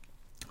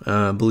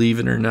 believe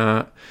it or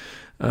not,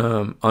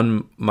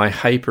 on my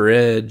Hyper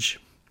Edge,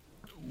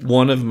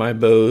 one of my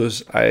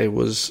bows, I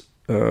was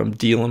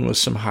dealing with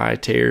some high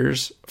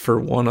tears for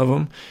one of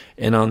them,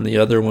 and on the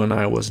other one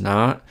I was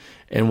not.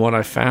 And what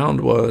I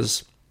found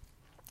was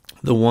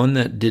the one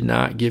that did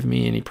not give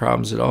me any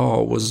problems at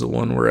all was the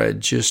one where I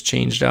had just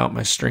changed out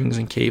my strings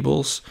and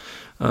cables.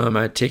 I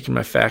had taken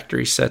my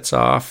factory sets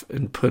off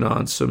and put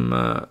on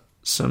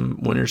some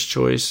Winner's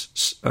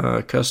Choice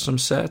custom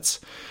sets,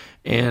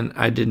 and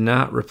I did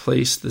not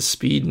replace the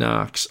speed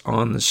knocks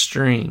on the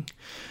string.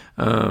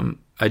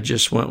 I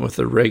just went with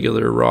a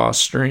regular raw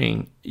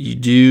string. You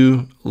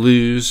do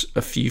lose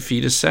a few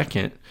feet a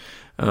second.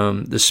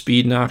 The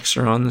speed knocks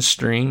are on the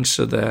string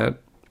so that,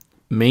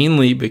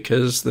 mainly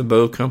because the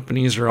bow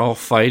companies are all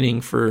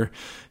fighting for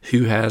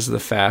who has the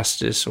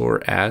fastest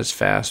or as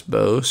fast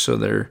bow. So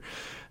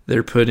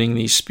they're putting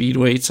these speed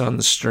weights on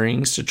the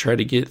strings to try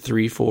to get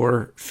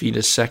 3-4 feet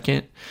a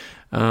second.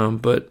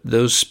 But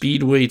those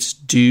speed weights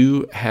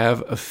do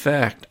have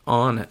effect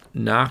on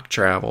knock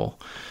travel.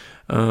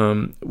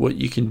 What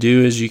you can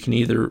do is you can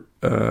either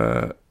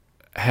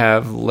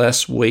have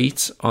less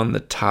weights on the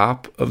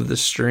top of the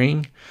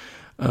string,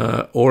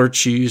 or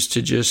choose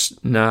to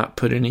just not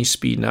put any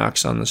speed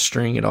knocks on the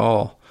string at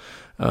all.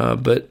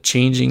 But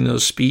changing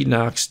those speed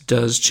knocks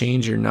does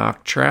change your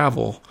knock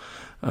travel.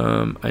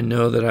 I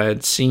know that I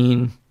had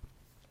seen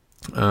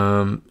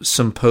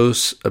some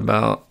posts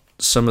about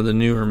some of the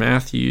newer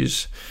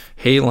Matthews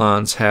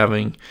Halons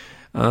having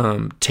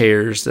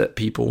tears that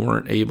people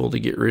weren't able to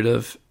get rid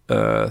of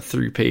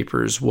through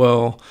paper as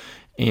well.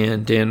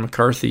 And Dan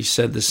McCarthy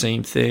said the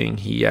same thing.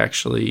 He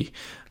actually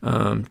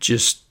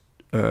just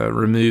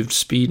removed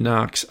speed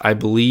knocks. I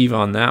believe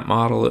on that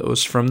model it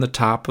was from the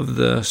top of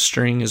the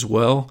string as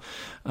well,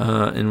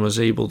 and was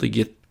able to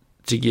get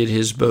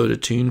his bow to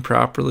tune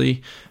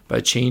properly by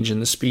changing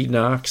the speed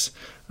knocks.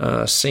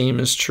 Same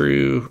is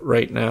true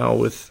right now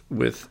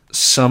with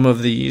some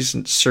of these,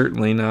 and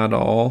certainly not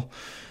all.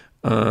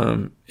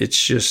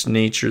 It's just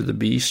nature of the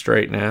beast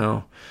right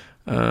now.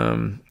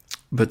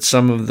 But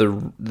some of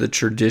the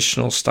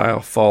traditional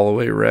style fall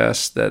away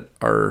rests that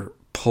are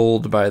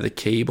pulled by the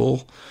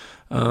cable,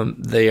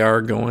 they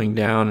are going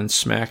down and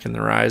smacking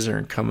the riser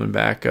and coming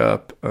back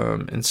up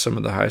in some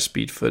of the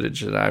high-speed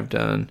footage that I've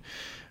done.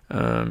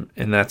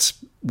 And that's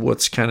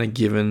what's kind of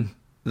given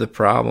the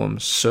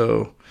problems.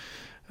 So,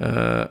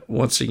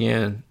 once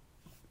again,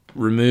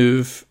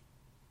 remove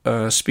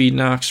speed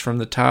knocks from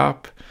the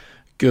top,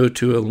 go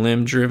to a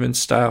limb-driven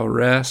style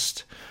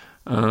rest,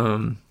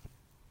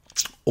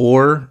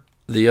 or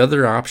the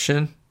other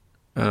option,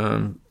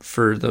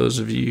 for those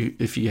of you,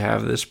 if you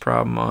have this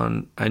problem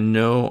on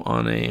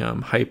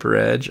a Hyper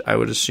Edge, I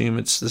would assume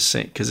it's the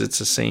same because it's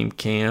the same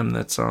cam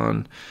that's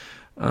on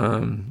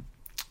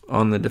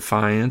the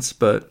Defiance.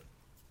 But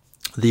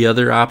The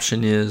other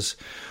option is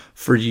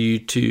for you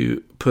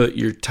to put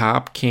your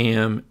top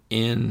cam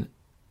in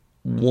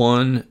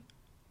one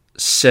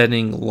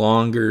setting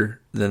longer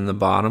than the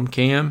bottom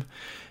cam,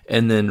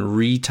 and then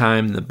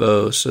retime the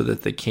bow so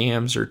that the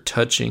cams are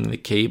touching the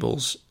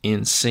cables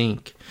in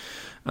sync.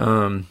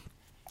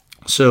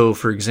 So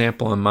for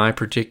example, on my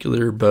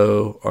particular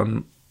bow,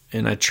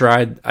 and I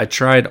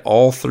tried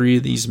all three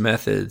of these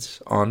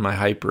methods on my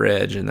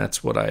HyperEdge, and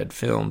that's what I had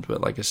filmed.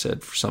 But like I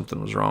said,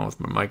 something was wrong with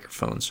my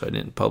microphone, so I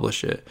didn't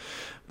publish it.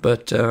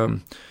 But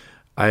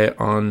I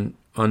on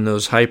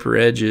those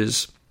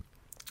HyperEdges,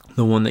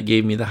 the one that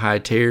gave me the high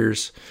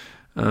tears,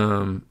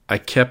 I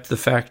kept the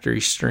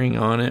factory string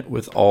on it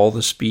with all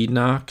the speed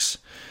knocks.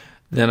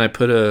 Then I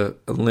put a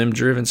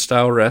limb-driven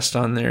style rest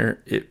on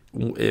there. It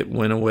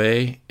went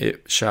away.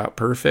 It shot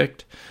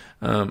perfect.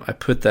 I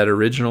put that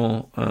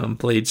original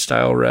blade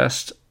style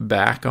rest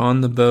back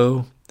on the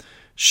bow,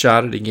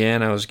 shot it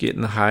again. I was getting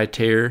the high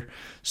tear.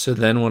 So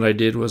then what I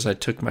did was I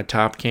took my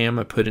top cam,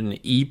 I put it in the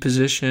E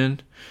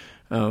position.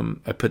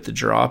 I put the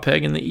draw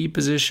peg in the E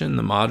position,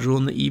 the module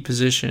in the E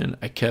position.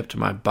 I kept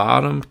my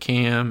bottom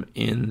cam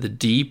in the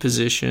D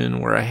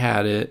position where I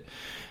had it.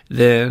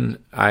 Then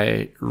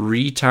I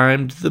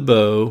retimed the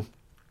bow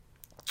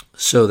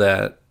so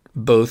that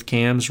both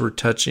cams were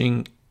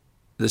touching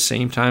the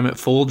same time at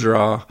full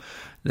draw.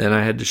 Then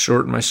I had to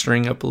shorten my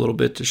string up a little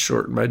bit to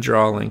shorten my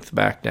draw length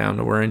back down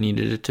to where I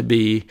needed it to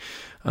be.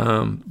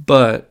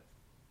 But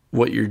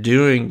what you're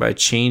doing by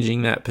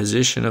changing that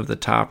position of the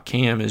top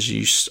cam is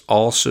you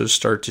also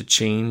start to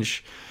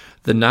change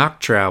the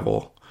knock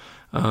travel.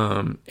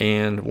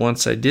 And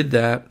once I did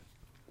that,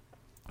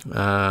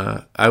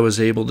 I was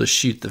able to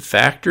shoot the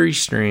factory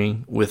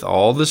string with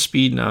all the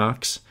speed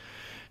knocks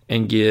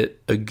and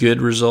get a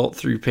good result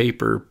through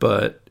paper,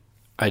 but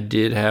I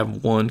did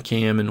have one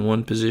cam in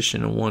one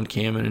position and one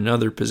cam in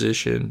another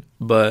position,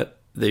 but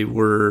they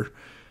were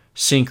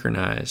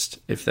synchronized,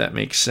 if that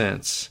makes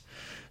sense.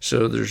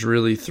 So there's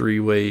really three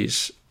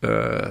ways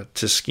to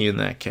skin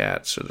that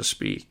cat, so to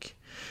speak.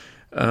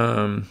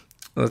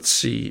 Let's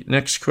see.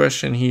 Next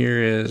question here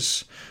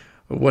is,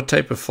 what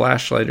type of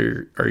flashlight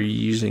are you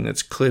using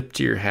that's clipped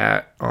to your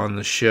hat on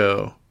the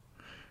show?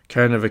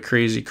 Kind of a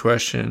crazy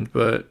question,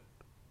 but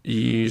you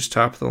use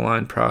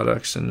top-of-the-line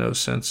products and no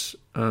sense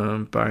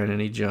buying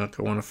any junk.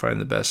 I want to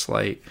find the best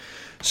light.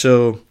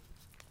 So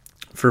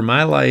for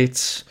my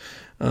lights,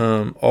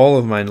 all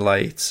of my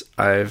lights,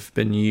 I've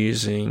been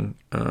using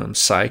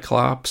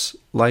Cyclops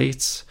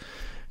lights,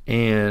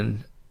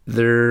 and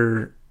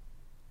they're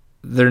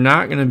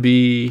not going to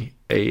be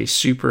a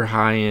super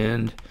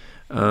high-end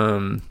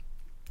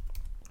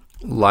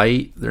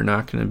light. They're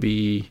not going to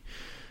be,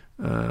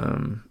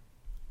 and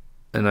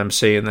I'm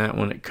saying that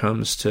when it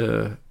comes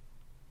to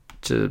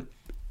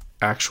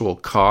actual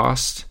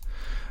cost,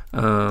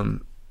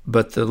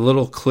 but the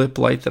little clip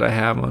light that I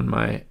have on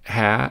my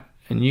hat,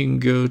 and you can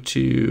go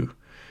to,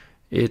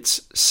 it's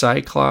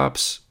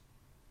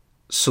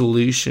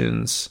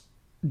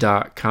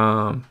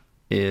cyclopssolutions.com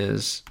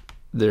is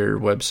their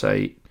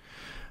website.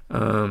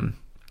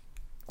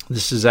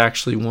 This is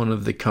actually one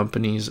of the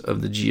companies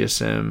of the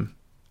GSM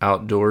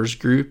Outdoors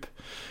group,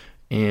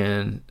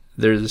 and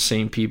they're the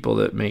same people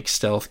that make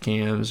stealth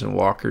cams and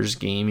Walker's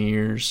game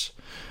ears.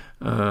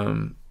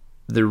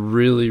 They're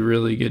really,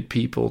 really good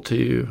people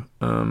too.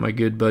 My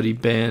good buddy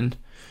Ben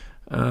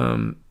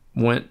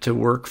went to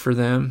work for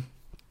them,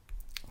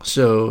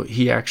 so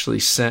he actually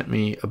sent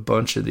me a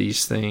bunch of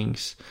these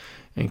things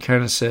and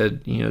kind of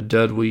said,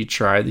 Dud, will you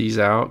try these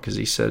out? Because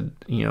he said,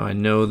 I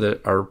know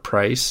that our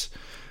price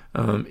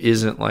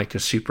isn't like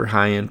a super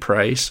high-end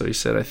price. So he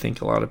said, I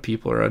think a lot of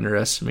people are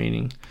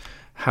underestimating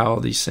how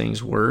these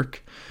things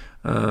work.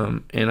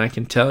 And I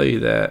can tell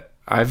you that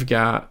I've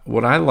got,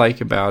 what I like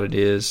about it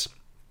is,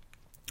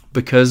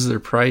 because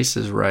their price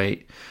is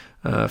right,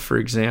 for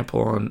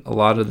example, on a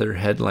lot of their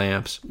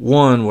headlamps,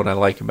 what I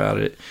like about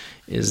it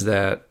is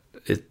that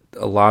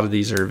a lot of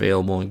these are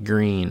available in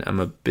green. I'm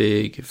a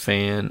big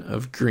fan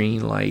of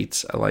green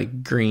lights. I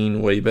like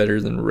green way better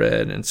than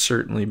red, and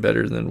certainly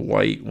better than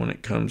white when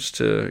it comes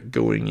to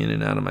going in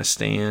and out of my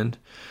stand.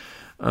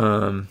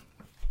 But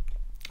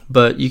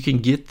you can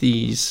get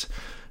these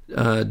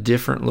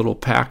different little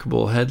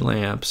packable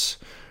headlamps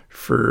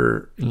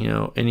for,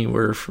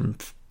 anywhere from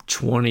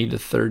 $20 to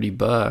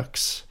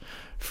 $30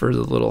 for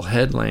the little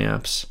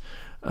headlamps.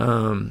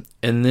 And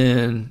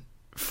then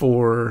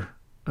for,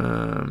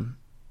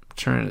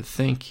 trying to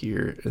think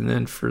here, and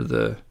then for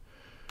the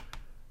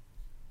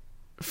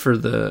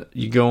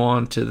you go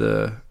on to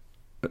the,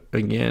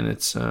 again,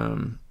 it's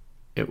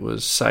it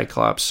was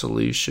Cyclops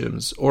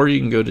Solutions, or you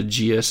can go to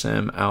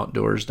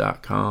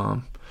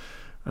gsmoutdoors.com.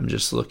 I'm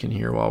just looking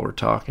here while we're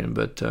talking,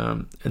 but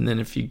and then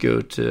if you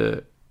go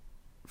to,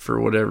 for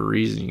whatever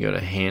reason, you go to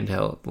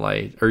handheld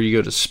light, or you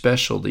go to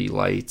specialty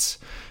lights,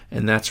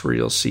 and that's where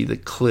you'll see the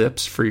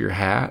clips for your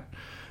hat.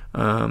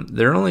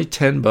 They're only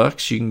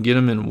 $10. You can get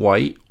them in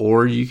white,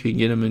 or you can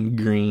get them in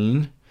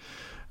green.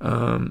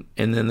 And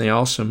then they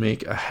also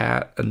make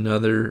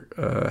another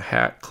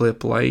hat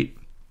clip light.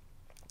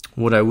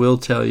 What I will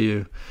tell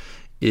you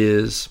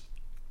is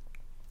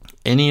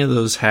any of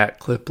those hat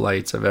clip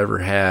lights I've ever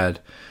had,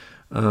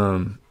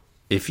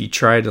 if you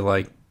try to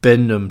like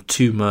bend them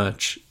too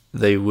much,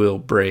 they will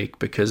break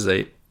because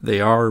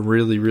they are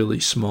really, really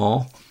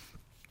small,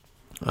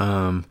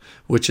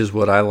 which is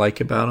what I like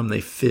about them.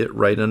 They fit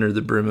right under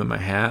the brim of my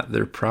hat.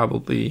 They're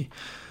probably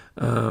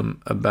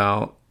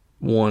about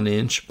 1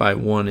 inch by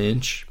 1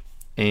 inch,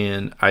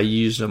 and I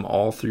used them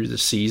all through the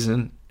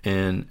season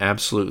and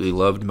absolutely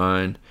loved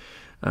mine.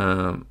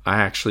 I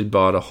actually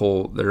bought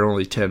they're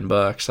only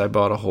 $10. I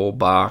bought a whole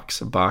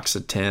box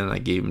of 10. I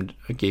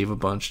gave a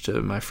bunch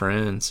to my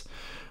friends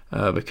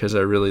because I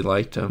really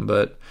liked them.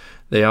 But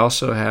they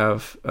also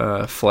have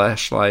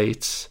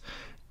flashlights,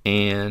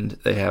 and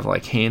they have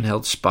like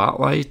handheld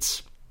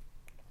spotlights,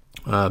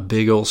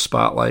 big old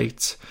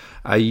spotlights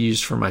I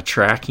use for my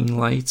tracking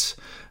lights.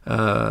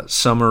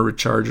 Some are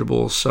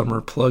rechargeable, some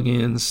are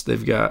plug-ins.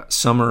 They've got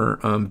some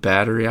are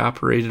battery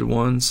operated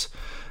ones.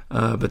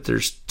 But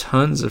there's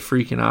tons of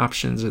freaking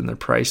options, and their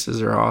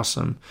prices are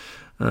awesome.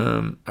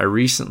 I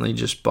recently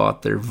just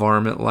bought their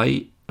varmint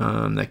light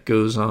that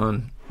goes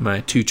on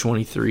my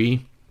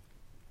 .223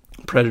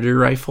 Predator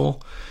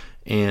rifle,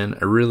 and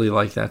I really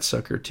like that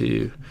sucker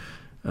too.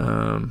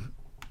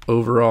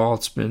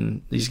 Overall,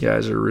 these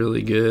guys are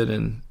really good,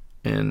 and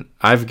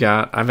I've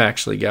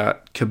actually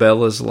got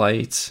Cabela's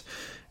lights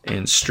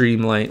and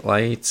Streamlight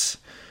lights.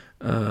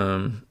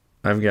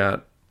 I've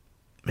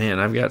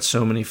got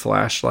so many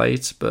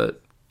flashlights,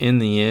 but in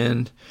the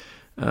end,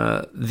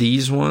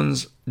 these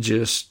ones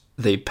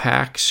they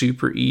pack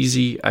super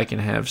easy. I can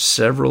have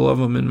several of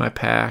them in my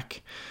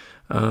pack.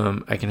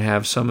 I can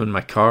have some in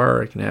my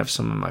car. I can have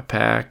some in my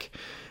pack,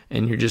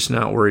 and you're just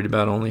not worried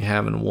about only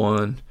having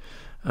one.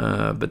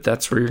 But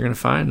that's where you're going to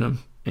find them.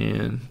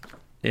 And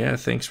yeah,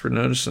 thanks for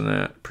noticing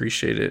that.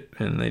 Appreciate it.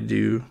 And they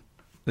do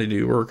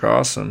work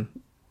awesome.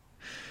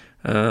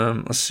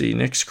 Let's see.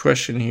 Next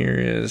question here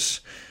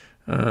is,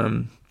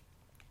 thank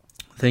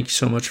you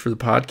so much for the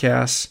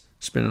podcast.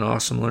 It's been an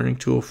awesome learning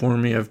tool for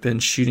me. I've been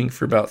shooting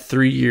for about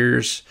 3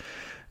 years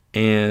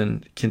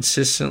and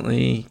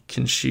consistently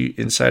can shoot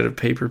inside of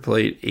paper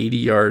plate 80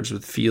 yards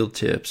with field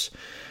tips.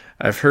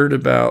 I've heard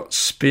about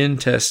spin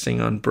testing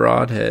on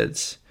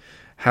broadheads.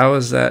 How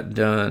is that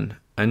done?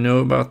 I know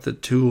about the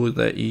tool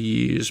that you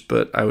use,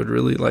 but I would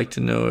really like to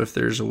know if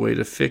there's a way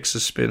to fix a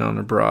spin on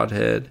a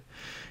broadhead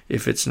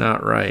if it's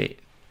not right.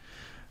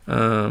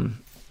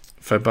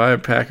 If I buy a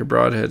pack of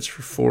broadheads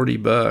for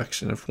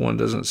 $40, and if one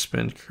doesn't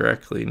spin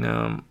correctly,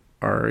 now I'm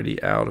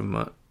already out of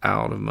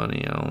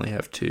money. I only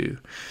have 2.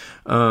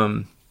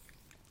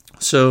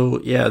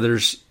 So yeah,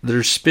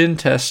 there's spin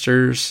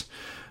testers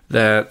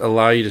that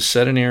allow you to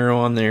set an arrow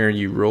on there.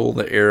 You roll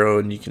the arrow,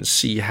 and you can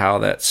see how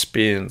that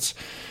spins.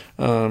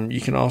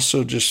 You can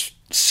also just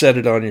set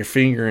it on your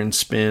finger and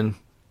spin.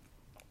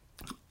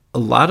 A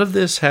lot of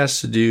this has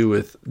to do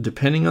with,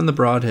 depending on the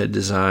broadhead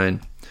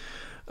design,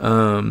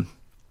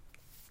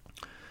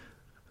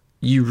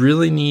 you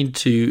really need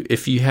to,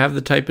 if you have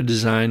the type of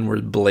design where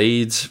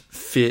blades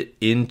fit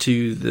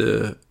into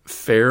the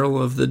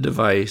ferrule of the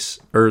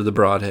device or the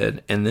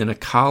broadhead, and then a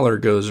collar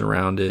goes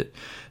around it,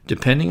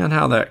 depending on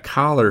how that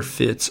collar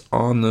fits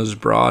on those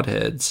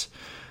broadheads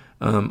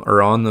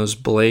or on those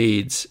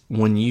blades,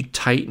 when you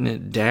tighten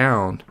it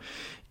down,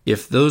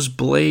 if those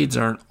blades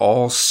aren't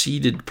all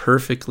seated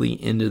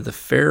perfectly into the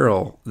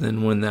ferrule,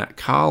 then when that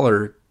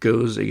collar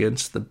goes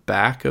against the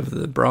back of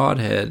the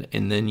broadhead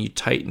and then you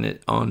tighten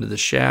it onto the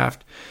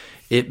shaft,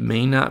 it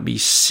may not be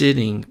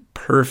sitting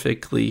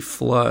perfectly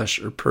flush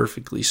or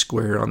perfectly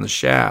square on the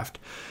shaft.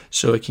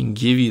 So it can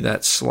give you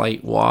that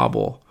slight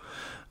wobble.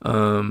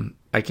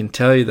 I can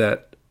tell you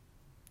that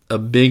a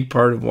big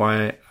part of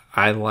why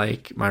I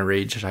like my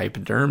Rage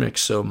Hypodermic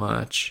so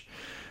much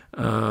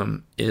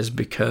is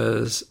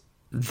because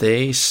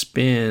they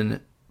spin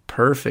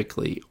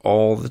perfectly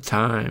all the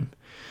time.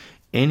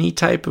 Any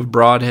type of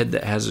broadhead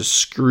that has a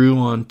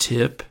screw-on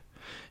tip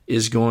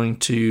is going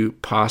to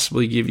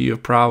possibly give you a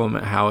problem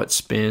at how it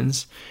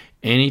spins.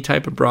 Any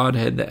type of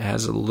broadhead that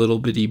has a little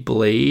bitty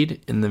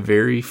blade in the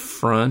very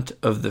front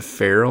of the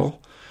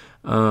ferrule,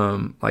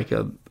 like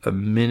a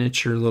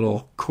miniature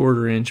little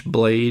 1/4-inch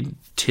blade,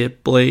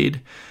 tip blade,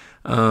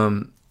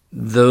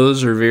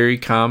 those are very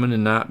common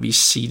and not be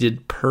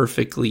seated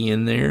perfectly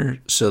in there,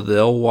 so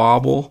they'll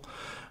wobble.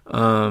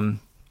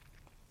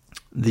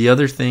 The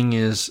other thing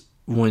is,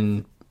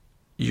 when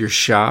your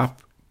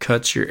shop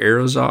cuts your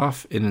arrows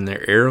off and in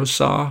their arrow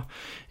saw,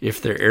 if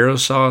their arrow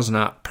saw is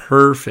not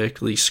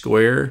perfectly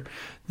square,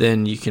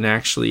 then you can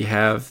actually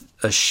have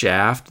a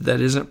shaft that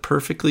isn't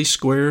perfectly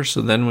square.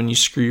 So then when you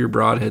screw your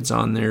broadheads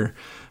on there,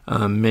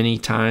 many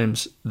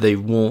times they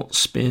won't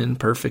spin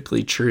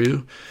perfectly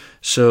true.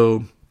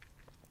 So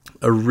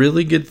a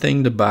really good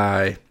thing to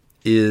buy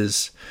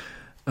is,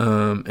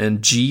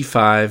 and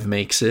G5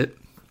 makes it,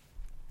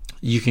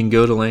 you can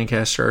go to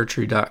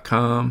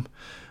LancasterArchery.com.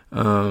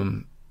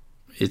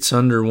 It's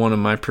under one of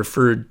my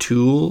preferred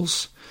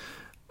tools.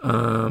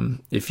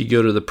 If you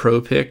go to the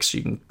Pro Picks,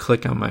 you can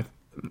click on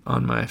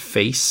my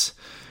face,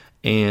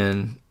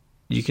 and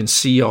you can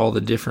see all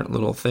the different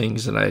little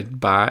things that I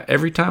buy.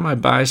 Every time I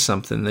buy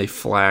something, they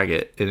flag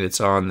it and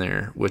it's on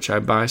there, which I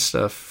buy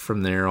stuff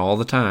from there all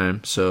the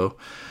time. So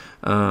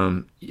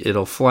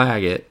it'll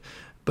flag it,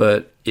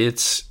 but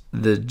it's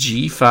the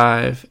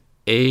G5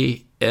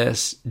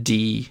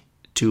 ASD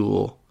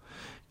tool.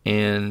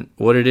 And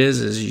what it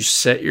is you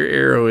set your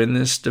arrow in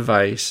this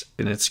device,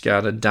 and it's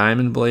got a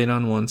diamond blade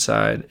on one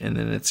side, and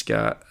then it's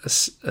got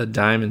a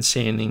diamond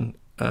sanding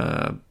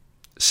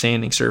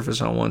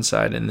surface on one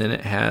side, and then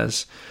it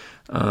has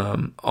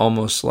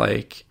almost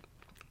like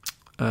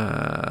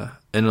an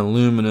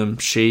aluminum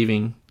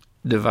shaving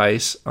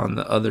device on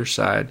the other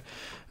side.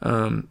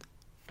 And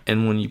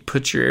when you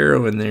put your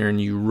arrow in there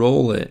and you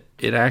roll it,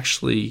 it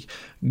actually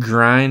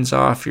grinds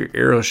off your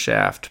arrow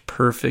shaft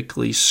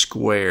perfectly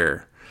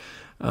square.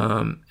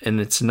 And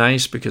it's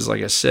nice because,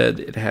 like I said,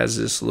 it has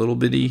this little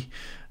bitty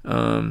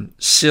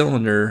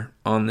cylinder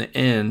on the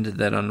end,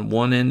 that on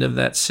one end of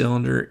that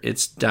cylinder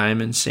it's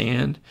diamond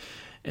sand,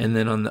 and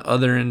then on the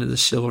other end of the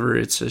cylinder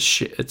it's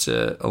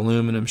a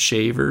aluminum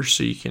shaver.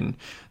 So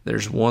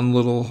there's one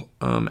little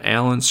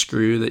Allen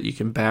screw that you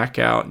can back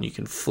out, and you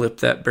can flip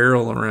that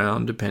barrel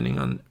around depending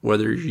on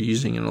whether you're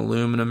using an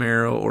aluminum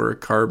arrow or a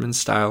carbon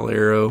style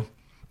arrow.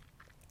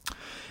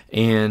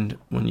 And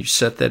when you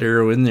set that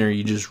arrow in there,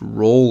 you just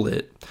roll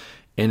it,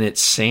 and it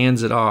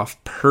sands it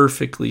off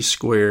perfectly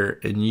square.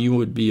 And you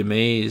would be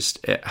amazed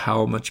at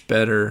how much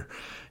better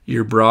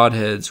your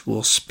broadheads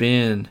will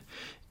spin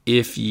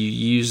if you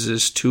use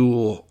this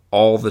tool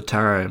all the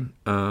time,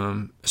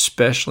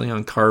 especially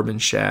on carbon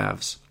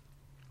shafts.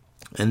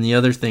 And the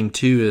other thing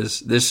too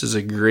is this is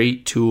a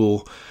great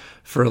tool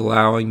for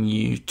allowing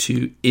you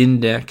to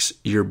index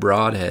your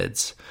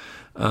broadheads.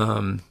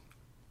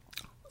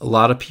 A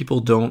lot of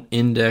people don't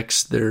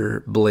index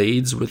their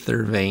blades with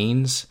their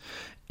vanes,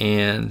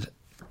 and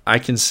I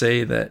can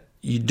say that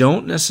you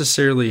don't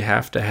necessarily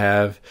have to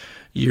have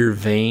your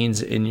vanes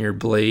and your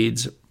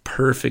blades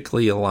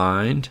perfectly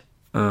aligned,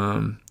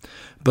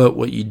 but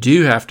what you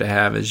do have to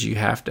have is you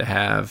have to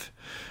have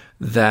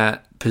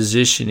that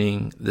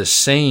positioning the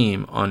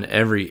same on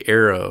every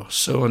arrow.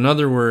 So in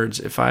other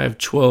words, if I have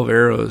 12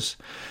 arrows,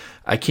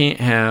 I can't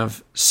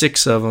have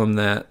 6 of them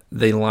that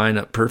they line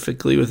up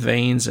perfectly with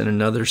vanes and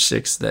another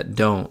 6 that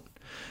don't.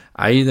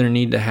 I either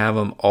need to have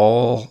them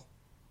all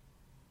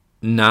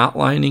not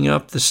lining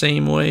up the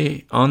same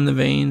way on the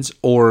vanes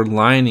or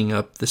lining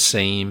up the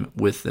same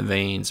with the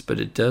vanes, but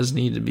it does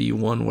need to be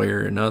one way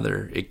or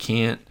another. It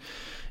can't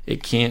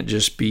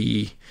just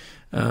be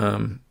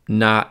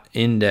not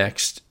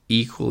indexed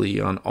equally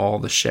on all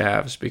the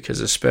shafts, because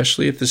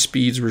especially at the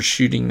speeds we're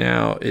shooting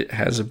now, it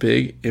has a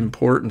big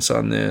importance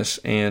on this.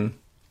 And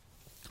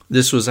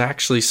this was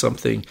actually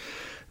something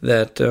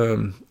that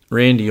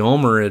Randy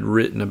Ulmer had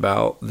written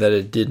about, that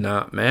it did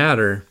not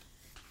matter.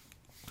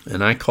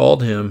 And I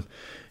called him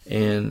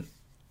and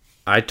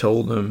I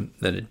told him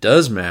that it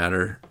does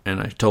matter, and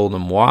I told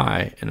him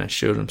why, and I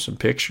showed him some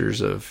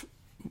pictures of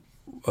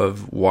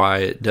why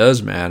it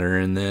does matter.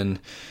 And then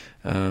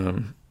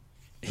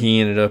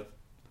he ended up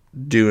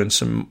doing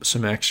some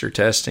extra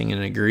testing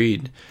and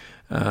agreed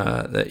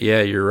that,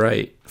 yeah, you're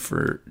right.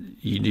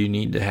 You do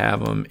need to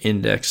have them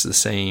indexed the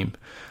same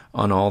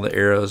on all the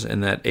arrows.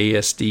 And that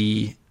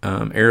ASD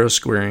arrow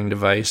squaring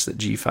device that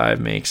G5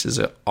 makes is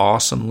an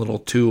awesome little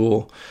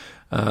tool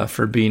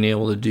for being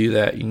able to do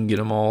that. You can get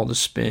them all to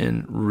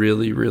spin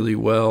really, really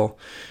well.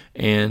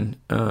 And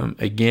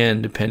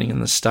again, depending on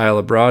the style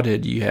of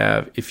broadhead you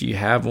have, if you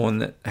have one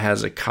that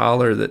has a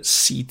collar that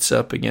seats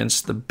up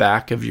against the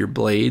back of your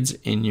blades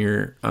in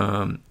your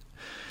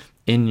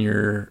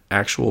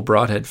actual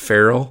broadhead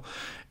ferrule,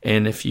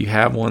 and if you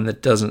have one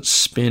that doesn't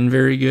spin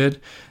very good,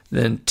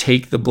 then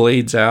take the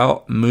blades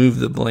out, move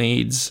the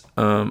blades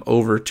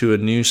over to a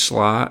new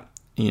slot,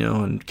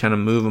 and kind of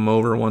move them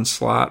over one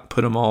slot,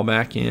 put them all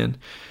back in,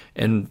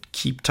 and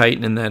keep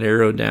tightening that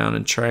arrow down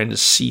and trying to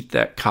seat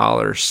that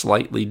collar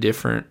slightly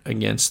different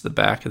against the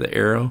back of the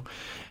arrow.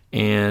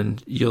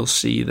 And you'll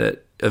see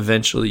that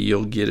eventually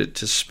you'll get it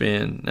to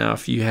spin. Now,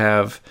 if you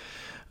have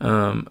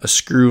a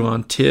screw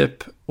on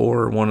tip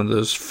or one of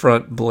those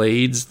front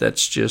blades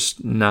that's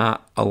just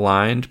not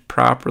aligned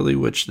properly,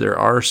 which there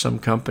are some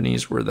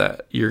companies where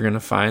that you're going to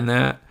find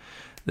that,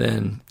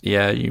 then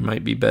yeah, you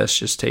might be best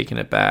just taking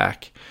it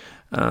back.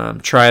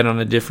 Try it on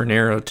a different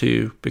arrow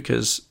too,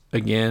 because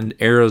again,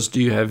 arrows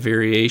do have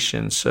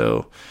variation,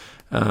 so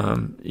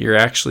you're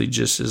actually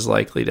just as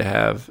likely to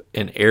have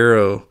an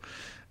arrow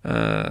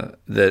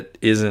that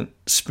isn't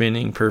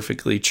spinning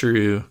perfectly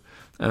true.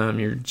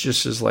 You're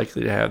just as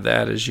likely to have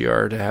that as you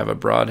are to have a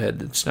broadhead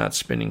that's not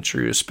spinning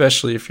true,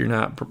 especially if you're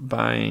not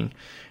buying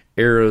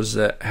arrows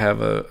that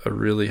have a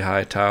really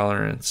high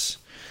tolerance.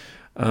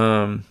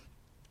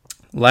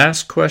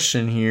 Last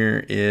question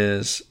here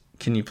is,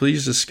 can you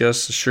please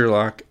discuss the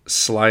Sherlock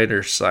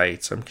slider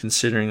sights? I'm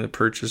considering the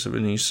purchase of a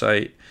new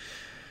sight.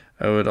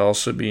 I would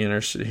also be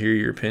interested to hear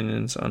your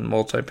opinions on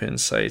multi-pin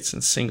sights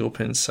and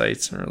single-pin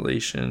sights in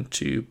relation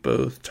to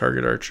both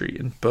target archery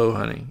and bow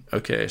hunting.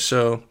 Okay,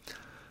 so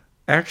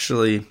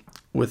actually,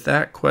 with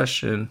that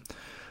question,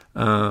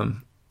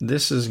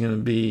 this is going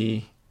to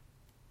be,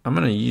 I'm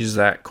going to use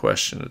that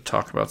question to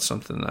talk about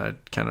something that I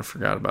kind of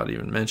forgot about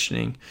even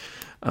mentioning.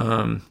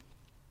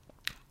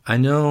 I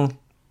know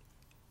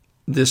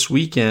this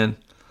weekend,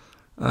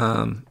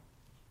 Cam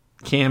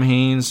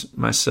Hanes,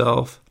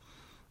 myself,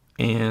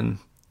 and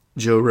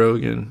Joe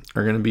Rogan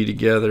are going to be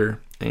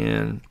together,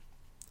 and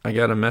I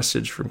got a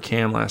message from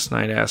Cam last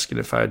night asking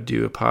if I'd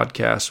do a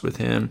podcast with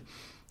him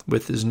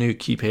with his new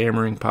Keep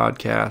Hammering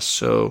podcast.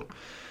 So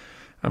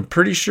I'm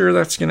pretty sure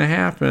that's going to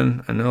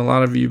happen. I know a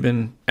lot of you have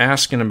been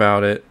asking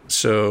about it,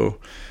 so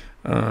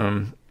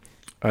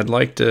I'd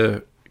like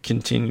to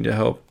continue to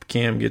help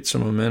Cam get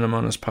some momentum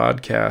on his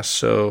podcast.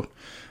 So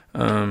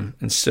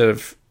instead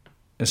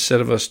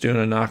of us doing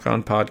a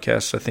knock-on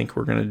podcast, I think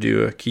we're going to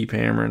do a Keep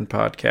Hammering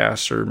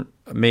podcast, or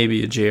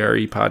maybe a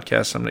JRE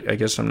podcast. I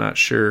guess I'm not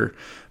sure,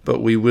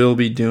 but we will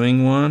be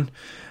doing one.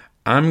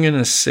 I'm going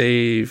to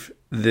save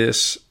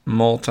this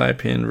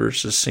multi-pin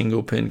versus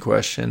single pin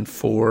question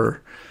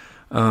for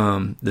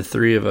the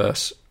three of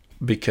us,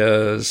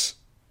 because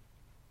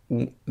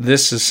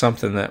this is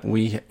something that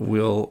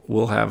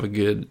we'll have a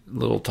good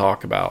little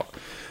talk about.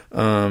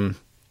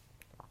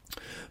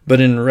 But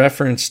in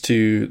reference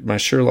to my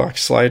Sherlock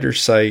slider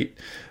sight,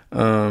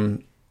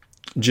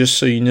 just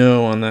so you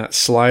know, on that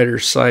slider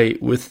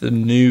sight with the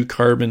new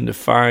Carbon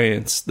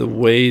Defiance, the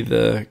way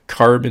the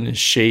carbon is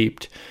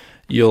shaped,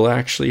 you'll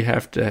actually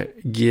have to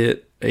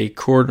get a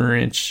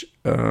 1/4 inch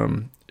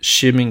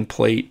shimming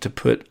plate to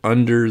put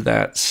under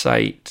that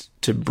sight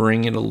to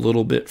bring it a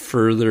little bit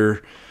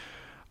further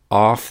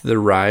off the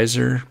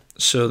riser,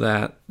 so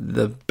that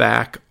the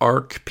back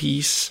arc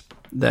piece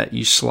that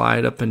you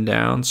slide up and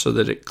down so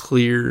that it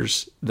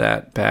clears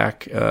that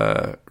back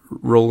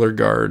roller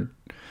guard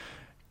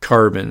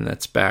carbon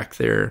that's back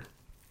there.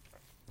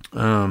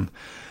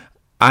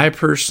 I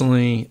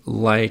personally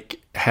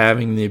like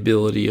having the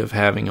ability of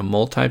having a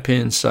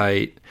multi-pin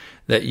sight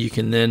that you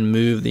can then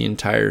move the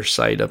entire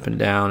sight up and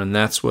down, and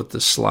that's what the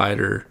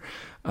slider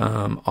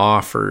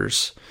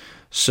offers.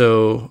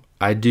 So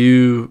I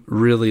do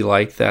really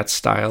like that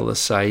style of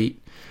sight,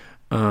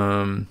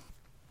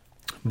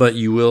 but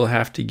you will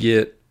have to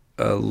get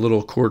a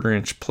little 1/4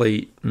 inch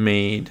plate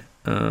made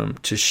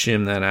to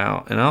shim that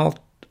out, and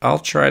I'll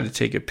try to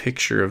take a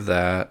picture of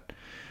that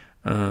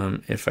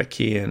if I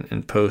can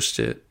and post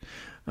it.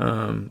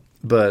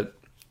 But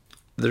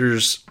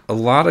there's a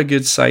lot of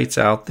good sights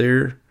out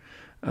there.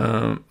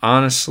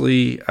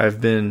 Honestly,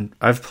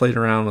 I've played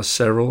around with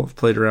several. I've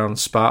played around with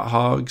Spot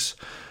Hogs.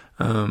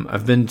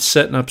 I've been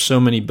setting up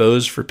so many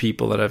bows for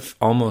people that I've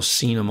almost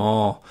seen them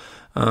all.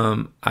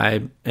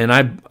 I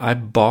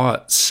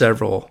bought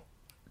several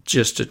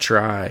just to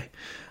try.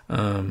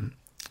 And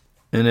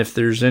if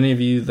there's any of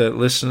you that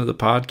listen to the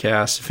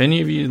podcast, if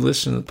any of you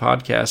listen to the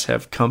podcast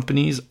have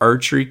companies,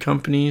 archery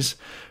companies,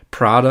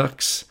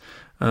 products,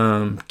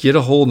 get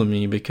a hold of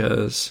me,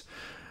 because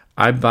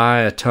I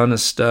buy a ton of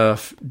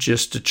stuff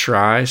just to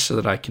try so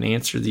that I can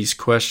answer these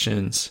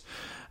questions.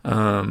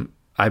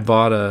 I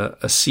bought a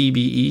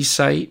CBE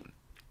sight,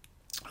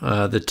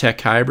 the Tech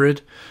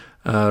Hybrid.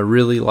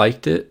 Really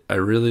liked it. I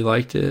really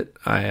liked it.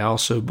 I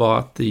also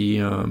bought the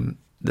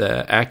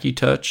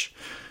AccuTouch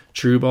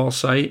TrueBall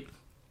sight.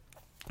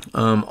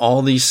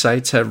 All these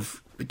sights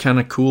have kind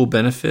of cool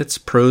benefits,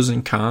 pros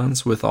and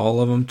cons with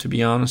all of them, to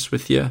be honest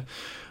with you.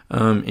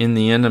 In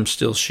the end, I'm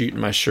still shooting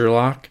my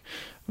Sherlock,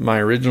 my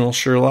original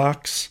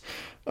Sherlocks,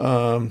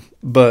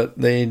 but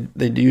they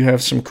do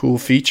have some cool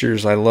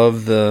features. I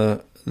love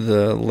the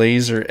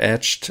laser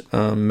etched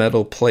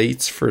metal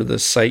plates for the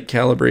sight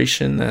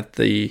calibration that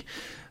the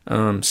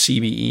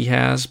CBE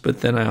has,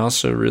 but then I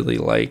also really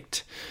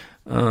liked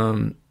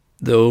the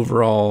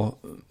overall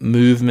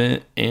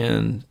movement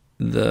and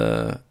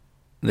the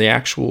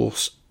actual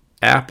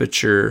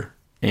aperture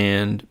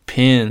and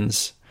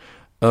pins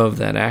of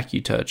that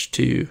AccuTouch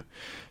too.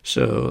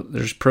 So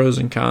there's pros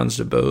and cons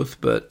to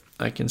both, but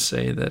I can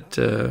say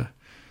that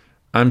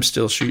I'm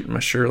still shooting my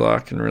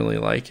Sherlock and really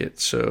like it.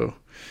 So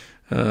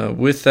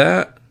with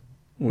that,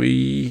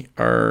 we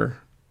are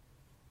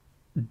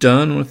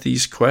done with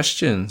these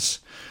questions.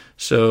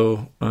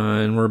 So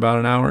and we're about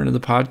an hour into the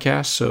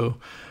podcast, so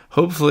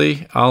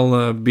hopefully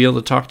I'll be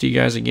able to talk to you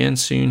guys again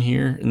soon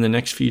here in the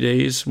next few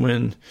days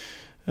when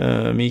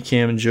me,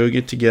 Cam, and Joe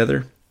get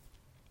together.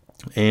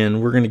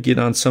 And we're going to get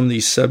on some of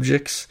these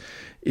subjects.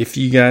 If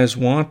you guys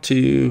want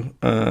to,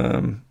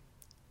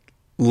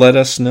 let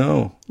us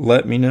know.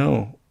 Let me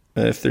know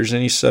if there's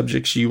any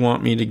subjects you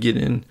want me to get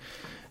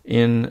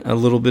in a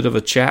little bit of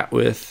a chat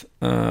with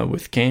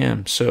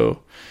Cam.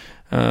 So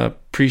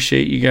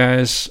appreciate you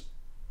guys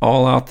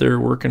all out there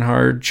working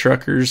hard.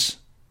 Truckers,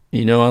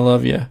 you know I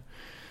love you.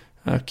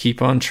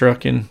 Keep on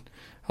trucking.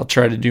 I'll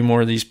try to do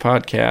more of these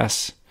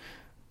podcasts,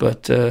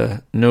 but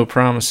no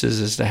promises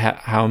as to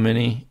how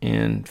many.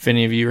 And if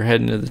any of you are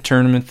heading to the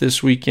tournament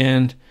this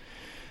weekend,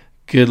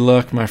 good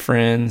luck, my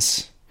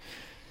friends.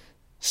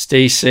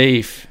 Stay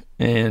safe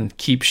and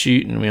keep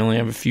shooting. We only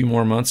have a few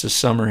more months of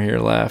summer here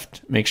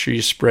left. Make sure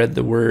you spread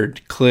the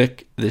word.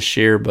 Click the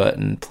share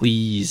button,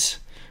 please.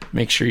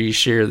 Make sure you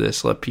share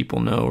this. Let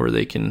people know where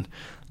they can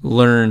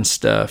learn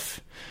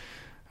stuff.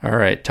 All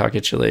right, talk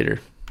at you later.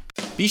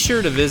 Be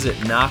sure to visit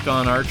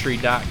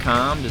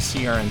knockonarchery.com to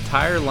see our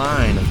entire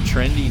line of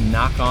trendy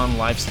knock-on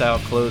lifestyle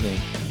clothing.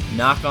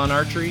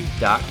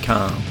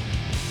 knockonarchery.com.